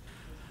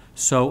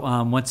 So,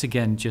 once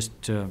again,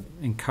 just to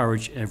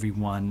encourage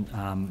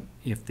everyone,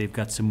 if they've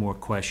got some more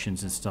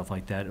questions and stuff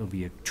like that, it'll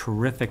be a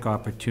terrific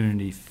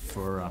opportunity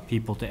for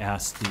people to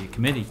ask the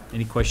committee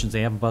any questions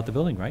they have about the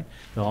building, right?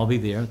 They'll all be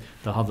there.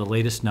 They'll have the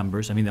latest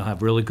numbers. I mean, they'll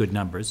have really good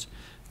numbers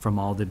from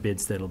all the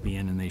bids that'll be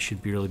in, and they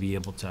should really be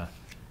able to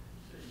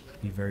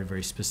be very,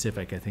 very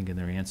specific, I think, in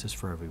their answers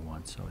for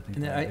everyone, so I think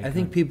And that'll be I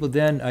think good. people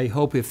then, I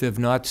hope if they've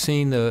not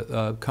seen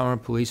the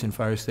current police and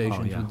fire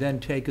stations, yeah. would then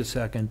take a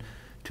second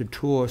to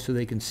tour so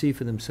they can see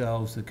for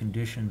themselves the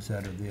conditions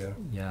that are there.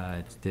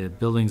 Yeah, the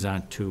buildings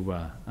aren't too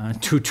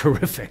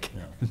terrific.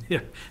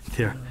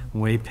 They're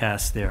way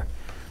past their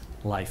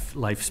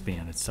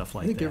lifespan and stuff I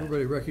like think that.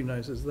 everybody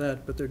recognizes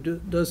that, but there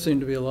does seem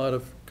to be a lot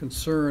of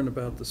concern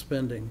about the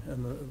spending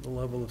and the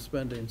level of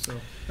spending. So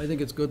I think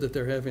it's good that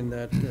they're having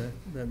that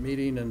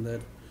meeting and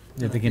that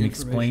That they can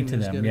explain to information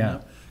is them, getting yeah.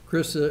 out.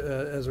 Chris,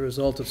 as a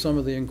result of some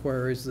of the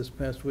inquiries this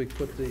past week,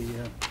 put the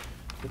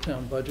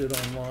town budget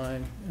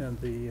online and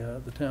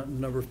the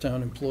number of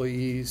town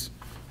employees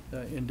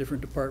in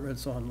different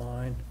departments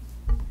online.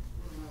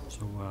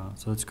 So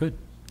that's good.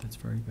 That's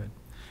very good.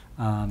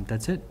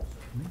 That's it.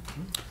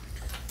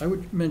 I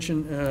would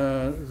mention,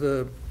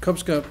 the Cub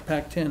Scout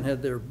Pac-10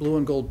 had their blue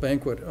and gold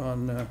banquet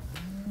on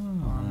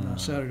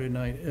Saturday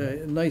night.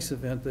 A nice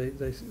event.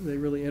 They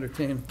really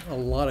entertained a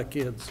lot of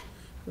kids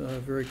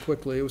very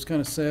quickly. It was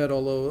kind of sad,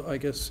 although I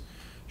guess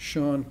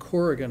Sean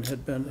Corrigan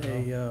had been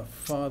a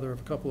father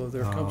of a couple of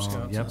their Cub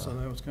Scouts, yep. and so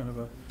that was kind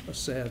of a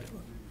sad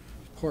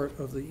part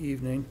of the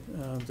evening.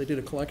 They did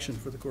a collection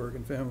for the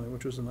Corrigan family,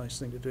 which was a nice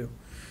thing to do.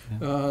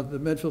 The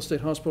Medfield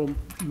State Hospital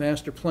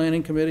Master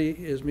Planning Committee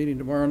is meeting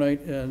tomorrow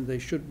night, and they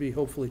should be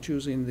hopefully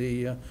choosing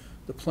the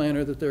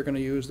planner that they're going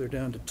to use. They're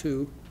down to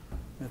 2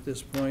 at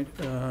this point.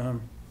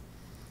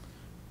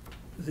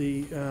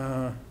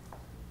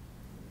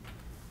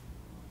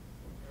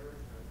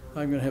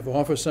 I'm going to have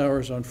office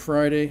hours on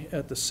Friday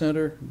at the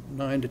center,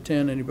 9 to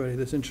 10. Anybody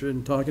that's interested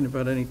in talking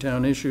about any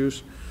town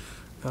issues.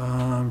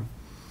 And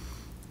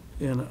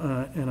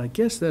I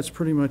guess that's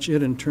pretty much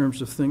it in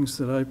terms of things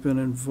that I've been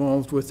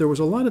involved with. There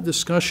was a lot of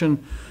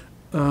discussion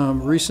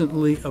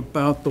recently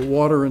about the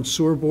Water and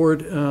Sewer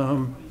Board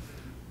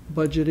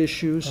budget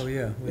issues. Oh,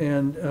 yeah.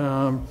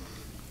 And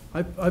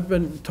I've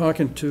been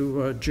talking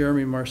to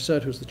Jeremy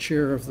Marcette, who's the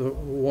chair of the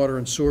Water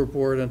and Sewer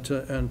Board,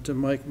 and to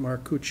Mike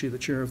Marcucci, the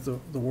chair of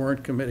the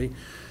Warrant Committee,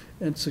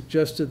 and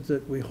suggested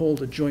that we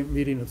hold a joint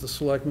meeting of the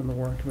Selectmen, the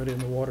Warrant Committee, and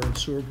the Water and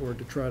Sewer Board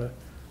to try to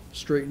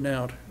straighten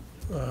out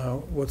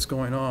what's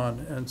going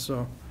on. And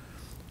so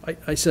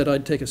I said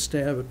I'd take a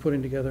stab at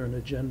putting together an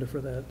agenda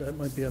for that. That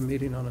might be a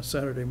meeting on a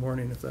Saturday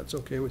morning, if that's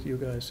okay with you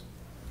guys.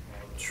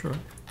 Sure.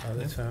 Oh,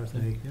 that sounds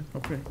neat.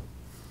 Okay.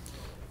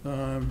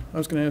 I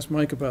was going to ask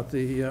Mike about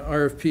the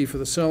RFP for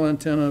the cell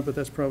antenna, but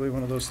that's probably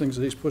one of those things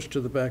that he's pushed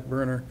to the back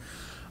burner.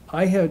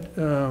 I had,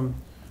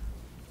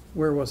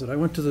 where was it? I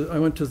went to the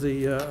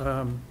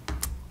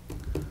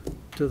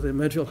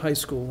Medfield High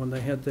School when they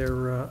had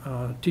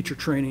their teacher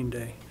training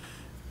day.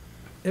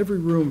 Every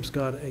room's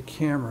got a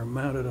camera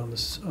mounted on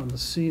the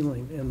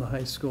ceiling in the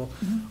high school.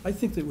 Mm-hmm. I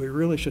think that we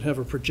really should have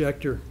a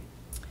projector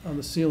on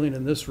the ceiling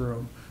in this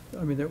room.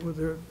 I mean,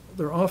 there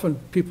are often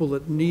people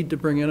that need to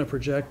bring in a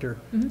projector,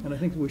 and I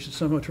think we should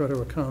somehow try to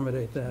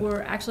accommodate that.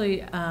 We're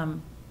actually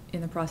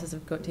in the process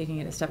of taking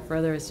it a step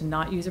further, is to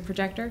not use a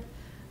projector.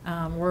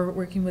 We're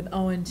working with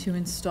Owen to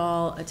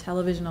install a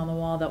television on the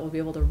wall that will be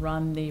able to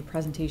run the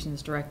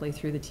presentations directly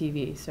through the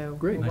TV. So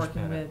Great. we're Nice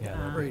working with,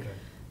 Great.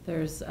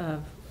 there's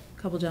a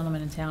couple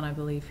gentlemen in town, I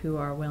believe, who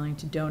are willing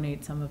to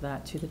donate some of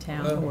that to the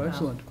town. Oh,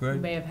 excellent. We Great.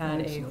 may have had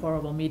a Excellent.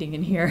 horrible meeting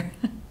in here,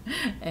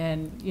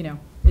 and, you know,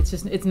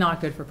 it's not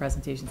good for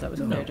presentations. That was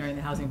clear during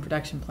the housing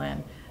production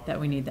plan that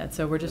we need that.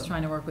 So we're just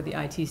trying to work with the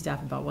IT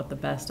staff about what the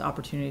best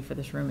opportunity for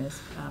this room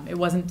is. It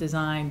wasn't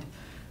designed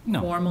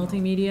for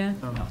multimedia.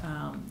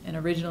 And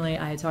originally,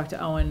 I had talked to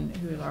Owen,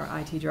 who is our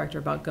IT director,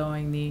 about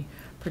going the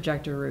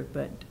projector route,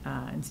 but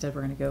instead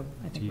we're going to go,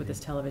 I think, with this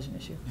television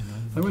issue.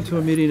 I went to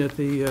a meeting at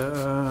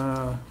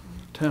the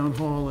town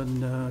hall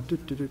in,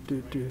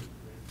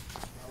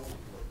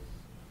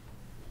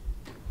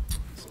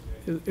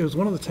 it was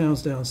one of the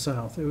towns down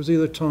south. It was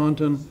either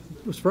Taunton,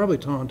 it was probably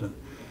Taunton.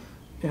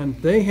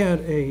 And they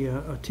had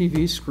a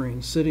TV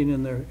screen sitting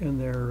in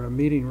their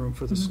meeting room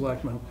for the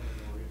selectmen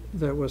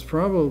that was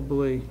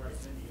probably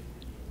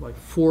like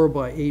 4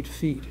 by 8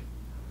 feet.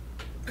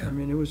 I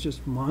mean, it was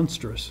just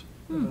monstrous.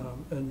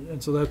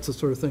 And so that's the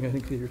sort of thing I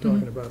think that you're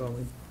talking about,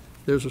 only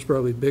theirs was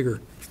probably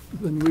bigger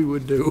than we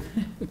would do.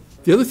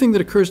 The other thing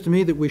that occurs to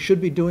me that we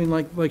should be doing,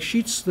 like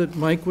sheets that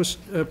Mike was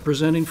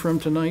presenting from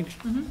tonight,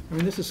 Mm-hmm. I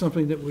mean, this is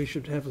something that we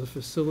should have the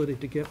facility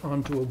to get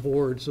onto a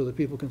board so that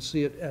people can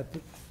see it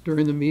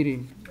during the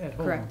meeting at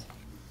home. Correct.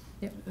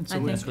 Yep. And so I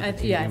that's think, what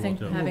the yeah, I TV think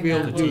will do. having We'll be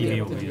that able will to be do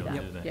able that. to do We'll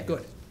that. do that. Yep.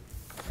 Good.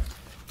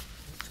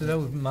 So that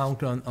would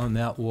mount on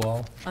that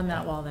wall. On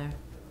that wall there.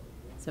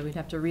 So we'd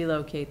have to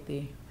relocate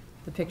the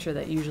picture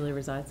that usually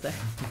resides there.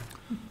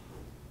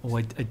 Oh,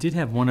 I did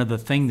have one other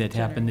thing that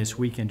happened this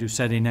weekend, too,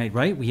 Saturday night,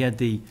 right? We had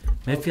the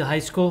Medfield High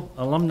School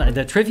alumni,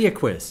 the trivia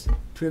quiz.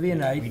 Trivia We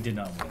night. did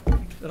not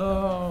win.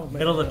 Oh, man.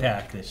 Middle of the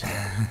pack this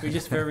year. We're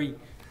just very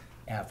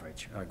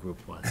average, our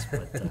group was,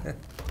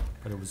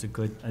 but it was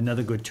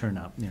another good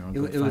turnout, you know.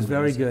 good It was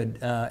very fundraiser. good.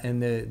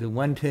 And the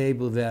one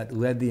table that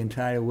led the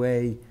entire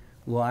way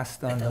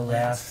lost on the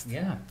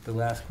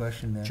last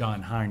question there.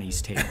 John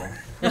Harney's table.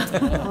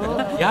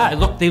 Yeah,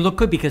 they looked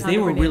good because they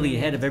were really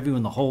ahead of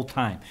everyone the whole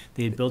time.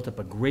 They had built up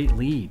a great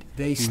lead.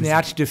 They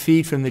snatched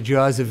defeat from the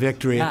jaws of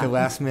victory at the Yeah.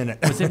 last minute.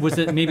 Was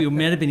it, maybe it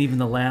might have been even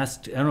the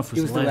last, I don't know if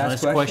it was the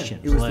last question.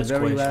 It was the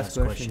very last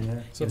question, yeah.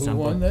 So Yes, who I'm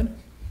won good. then?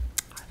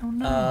 I don't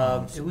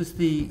know. It was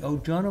the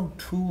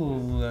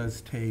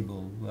O'Donnell-Tool's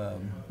table.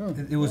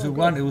 It was a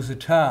run, it was a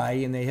tie,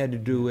 and they had to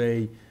do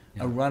a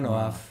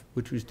runoff,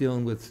 which was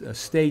dealing with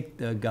state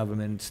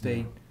government,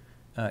 state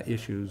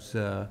issues.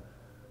 But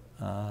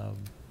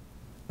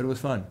it was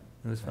fun.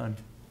 It was fun.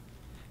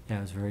 Yeah,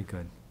 it was very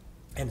good.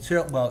 And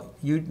certainly, well,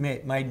 you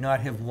might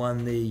not have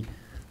won the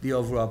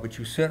overall, but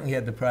you certainly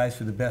had the prize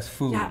for the best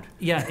food.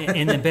 Yeah,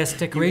 and the best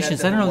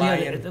decorations. the I don't know,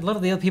 Hawaiian- a lot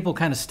of the other people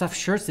kind of stuffed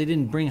shirts. They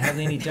didn't bring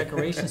hardly any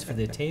decorations for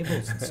their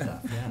tables and stuff,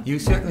 yeah. You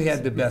certainly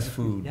had the best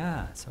food.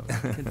 Yeah, so I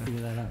couldn't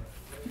figure that out.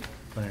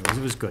 But anyways,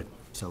 it was good.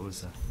 So it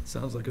was a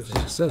Sounds like a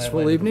highlight successful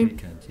of the evening.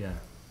 weekend, yeah,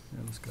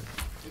 it was good.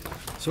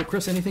 So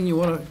Chris, anything you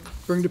want to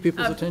bring to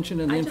people's attention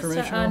in the I just,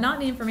 informational? not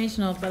in the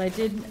informational, but I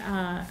did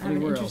have an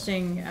Anywhere else?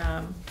 interesting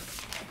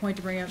point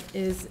to bring up,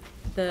 is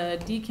the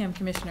DCAM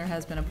commissioner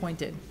has been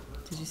appointed.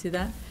 Did you see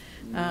that?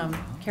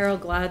 Carol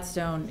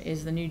Gladstone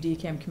is the new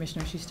DCAM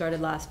commissioner. She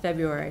started last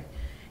February.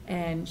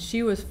 And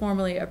she was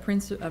formerly a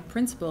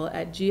principal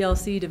at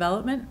GLC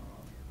Development,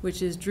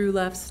 which is Drew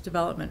Leff's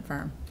development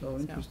firm. Oh, So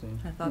interesting.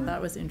 I thought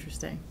that was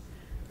interesting.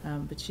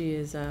 But she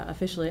is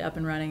officially up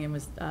and running and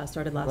was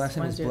started last Last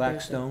name is Wednesday. or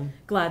Thursday. Blackstone?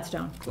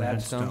 Gladstone.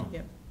 Gladstone.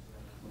 Yep.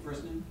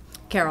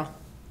 Carol.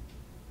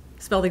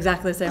 Spelled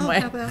exactly the same way.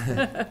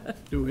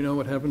 Do we know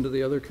what happened to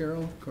the other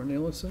Carol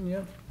Cornelison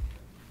yet?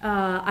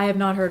 I have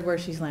not heard where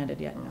she's landed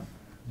yet, no.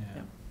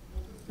 Yeah.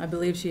 I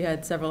believe she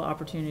had several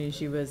opportunities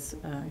she was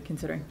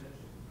considering.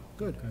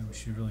 Good.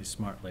 She's a really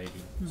smart lady.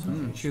 so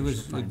She was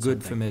should find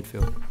good for something.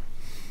 Medfield.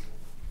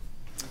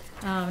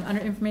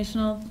 Under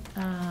informational,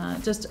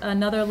 just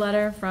another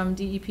letter from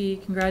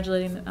DEP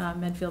congratulating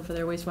Medfield for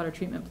their wastewater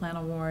treatment plan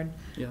award.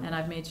 Yeah. And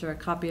I've made sure a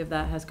copy of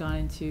that has gone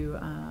into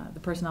the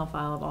personnel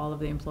file of all of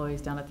the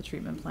employees down at the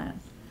treatment plant.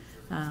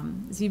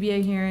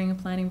 ZBA hearing,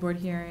 planning board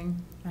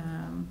hearing.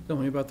 Tell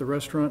me about the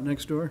restaurant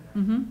next door.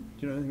 Mhm. Do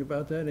you know anything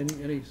about that?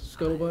 Any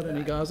scuttlebutt,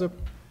 any gossip?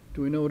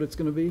 Do we know what it's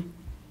going to be?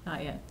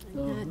 Not yet.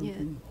 No? Not yet.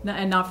 No,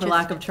 and not for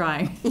lack of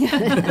trying.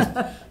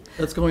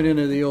 That's going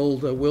into the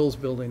old Will's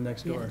building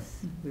next door,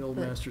 Yes, the old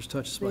but Master's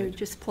Touch We're Spite.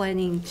 just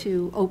planning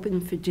to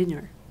open for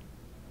dinner.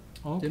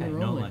 Okay, Dinner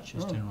no only. lunch,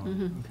 just Oh. dinner only,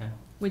 Mhm. okay.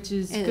 Which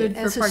is good for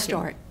As a parking.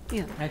 start,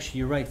 yeah. Actually,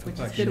 you're right, for Which is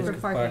parking. good for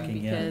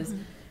parking, yeah. because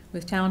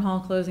with town hall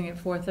closing at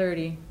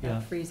 4:30, Yeah.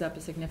 that frees up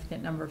a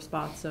significant number of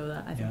spots, so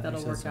that, I Yeah, think that'll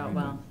that's work out very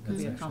well. good. It'll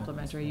be a That's excellent.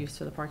 complimentary use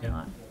to the parking Yeah.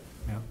 lot.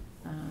 Yeah.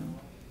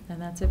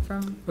 And that's it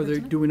from Are they,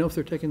 tonight. do we know if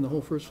they're taking the whole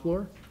first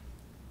floor?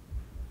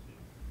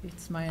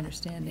 It's my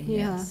understanding,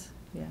 Yeah. yes,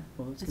 yeah.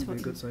 Well, it's That's going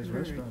to be a what good-sized we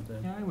heard. restaurant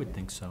then. Yeah, I would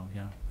think so,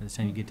 yeah. By the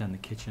time you get down the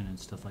kitchen and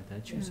stuff like that,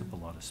 it chews up a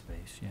lot of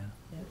space, yeah.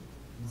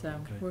 So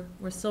Good.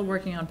 we're still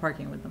working on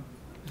parking with them.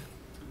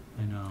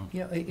 I know.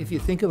 Yeah, if you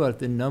think about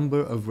the number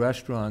of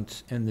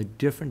restaurants and the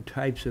different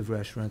types of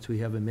restaurants we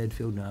have in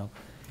Medfield now,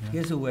 Yeah.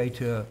 here's a way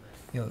to,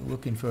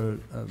 looking for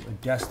a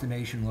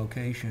destination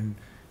location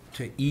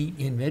to eat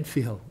in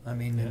Medfield. I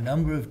mean, the Yeah.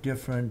 number of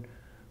different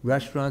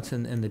restaurants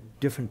and the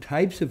different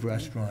types of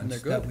restaurants they're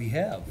that good. we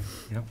have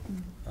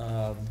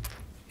Yep.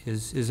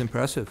 is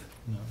impressive.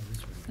 No, it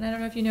is really And I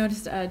don't know if you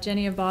noticed,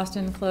 Jenny of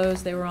Boston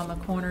closed, they were on the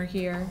corner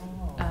here.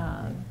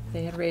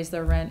 They had raised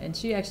their rent, and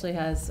she actually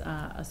has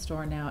a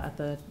store now at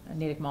the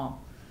Natick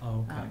Mall.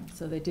 Oh, okay.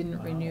 So they didn't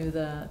Wow. renew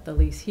the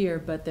lease here,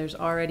 but there's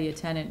already a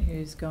tenant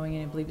who's going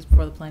in, I believe it's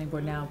before the planning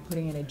board now,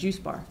 putting in a juice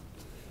bar.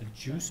 A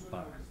juice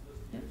bar,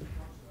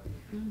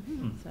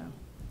 So,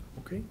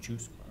 Okay.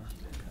 juice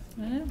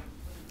bar. I don't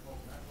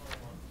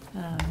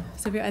know.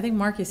 So I think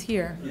Mark is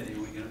here.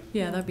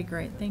 Yeah, that'd be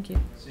great, thank you.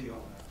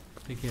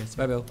 Take care.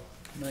 Bye, Bill.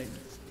 Night.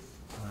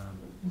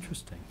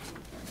 Interesting.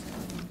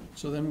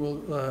 So then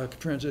we'll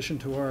transition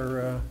to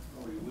our,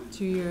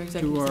 To your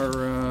executive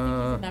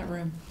session, that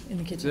room in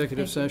the kitchen.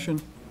 executive Thank you.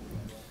 session.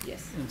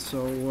 Yes. And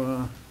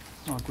so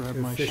I'll grab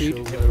my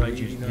Official, sheet. Right,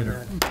 you reading get on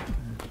her. that.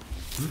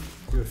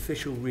 Your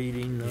official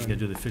reading. You gotta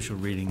do the official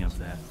reading of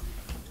that.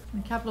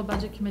 The Capital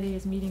Budget Committee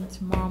is meeting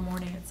tomorrow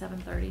morning at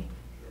 7:30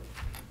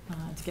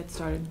 to get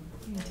started.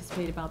 We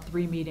anticipate about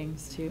 3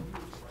 meetings to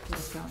get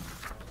us going.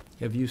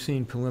 Have you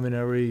seen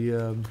preliminary,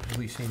 have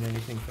we seen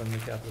anything from the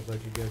capital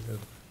budget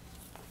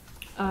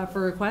yet,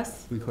 For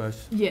requests?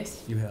 requests?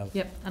 Yes. You have?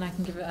 Yep, and I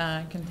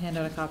can hand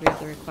out a copy of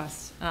the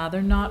requests.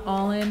 They're not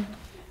all in.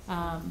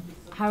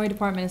 Highway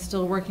Department is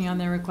still working on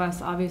their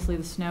requests. Obviously,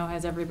 the snow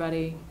has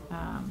everybody,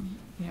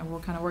 we're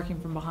kind of working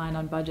from behind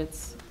on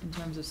budgets in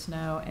terms of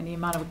snow and the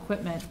amount of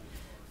equipment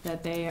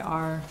that they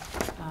are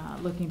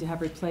looking to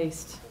have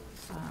replaced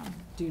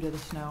due to the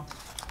snow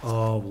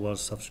Oh, a lot of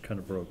stuff's kind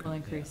of broken. will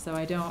increase. So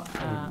I don't,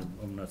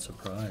 I'm not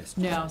surprised.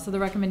 no, so the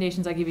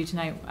recommendations I give you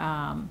tonight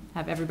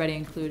have everybody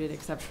included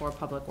except for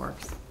Public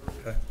Works.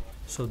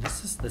 So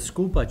this is, the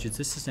school budgets,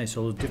 this is nice,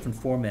 so a different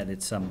format,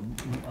 it's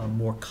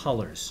more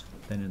colors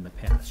than in the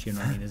past, you know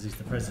what I mean, at least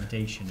the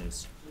presentation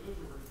is.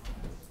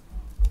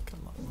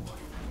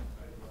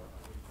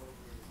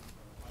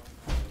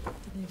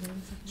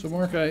 So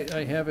Mark,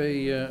 I have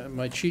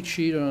my cheat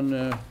sheet on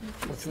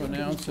what to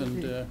announce,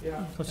 and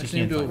Plus I you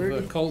seem can't to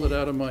have culled it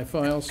out of my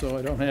file, so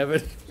I don't have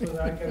it. So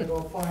that I can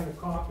go find a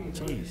copy, is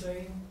what you're Jeez.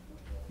 saying?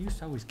 You used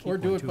to always keep Or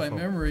do one, it too, by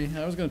folks. memory.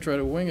 I was gonna try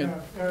to wing it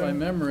by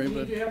memory,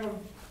 but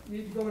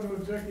Need to go into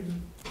executive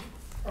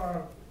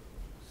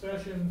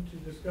session to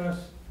discuss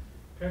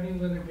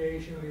pending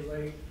litigation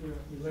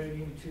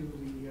relating to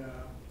the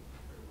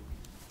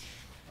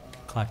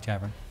Clock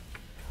Tavern.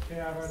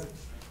 tavern.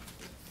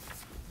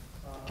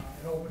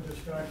 An open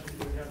discussion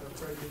would have a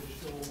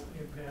prejudicial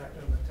impact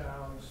on the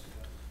town's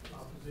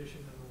position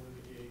in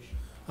the litigation.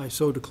 I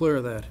so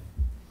declare that.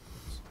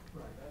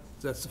 Right.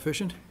 Is that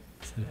sufficient?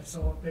 And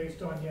so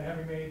based on you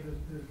having made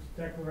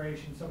the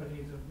declaration, somebody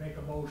needs to make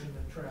a motion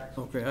that tracks.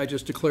 Okay, I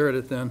just declared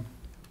it then,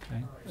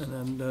 Okay.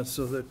 and then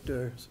so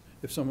that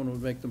if someone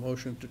would make the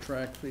motion to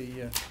track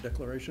the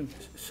declaration.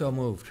 So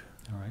moved.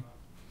 All right.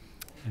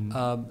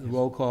 And-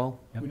 Roll call?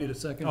 Yep. We need a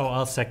second? Oh,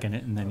 I'll second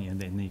it, and then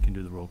you can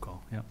do the roll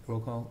call. Yep. Roll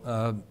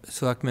call.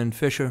 Selectman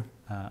Fisher?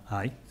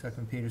 Aye.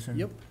 Selectman Peterson?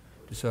 Yep.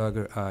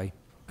 DeSager, aye.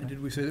 And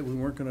did we say that we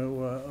weren't gonna We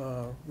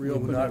will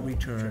reopen not it?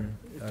 return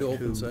To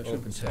open session.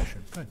 open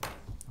session. Good.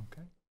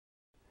 Okay.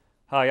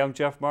 Hi, I'm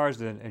Jeff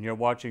Marsden, and you're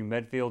watching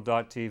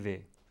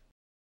Medfield.tv.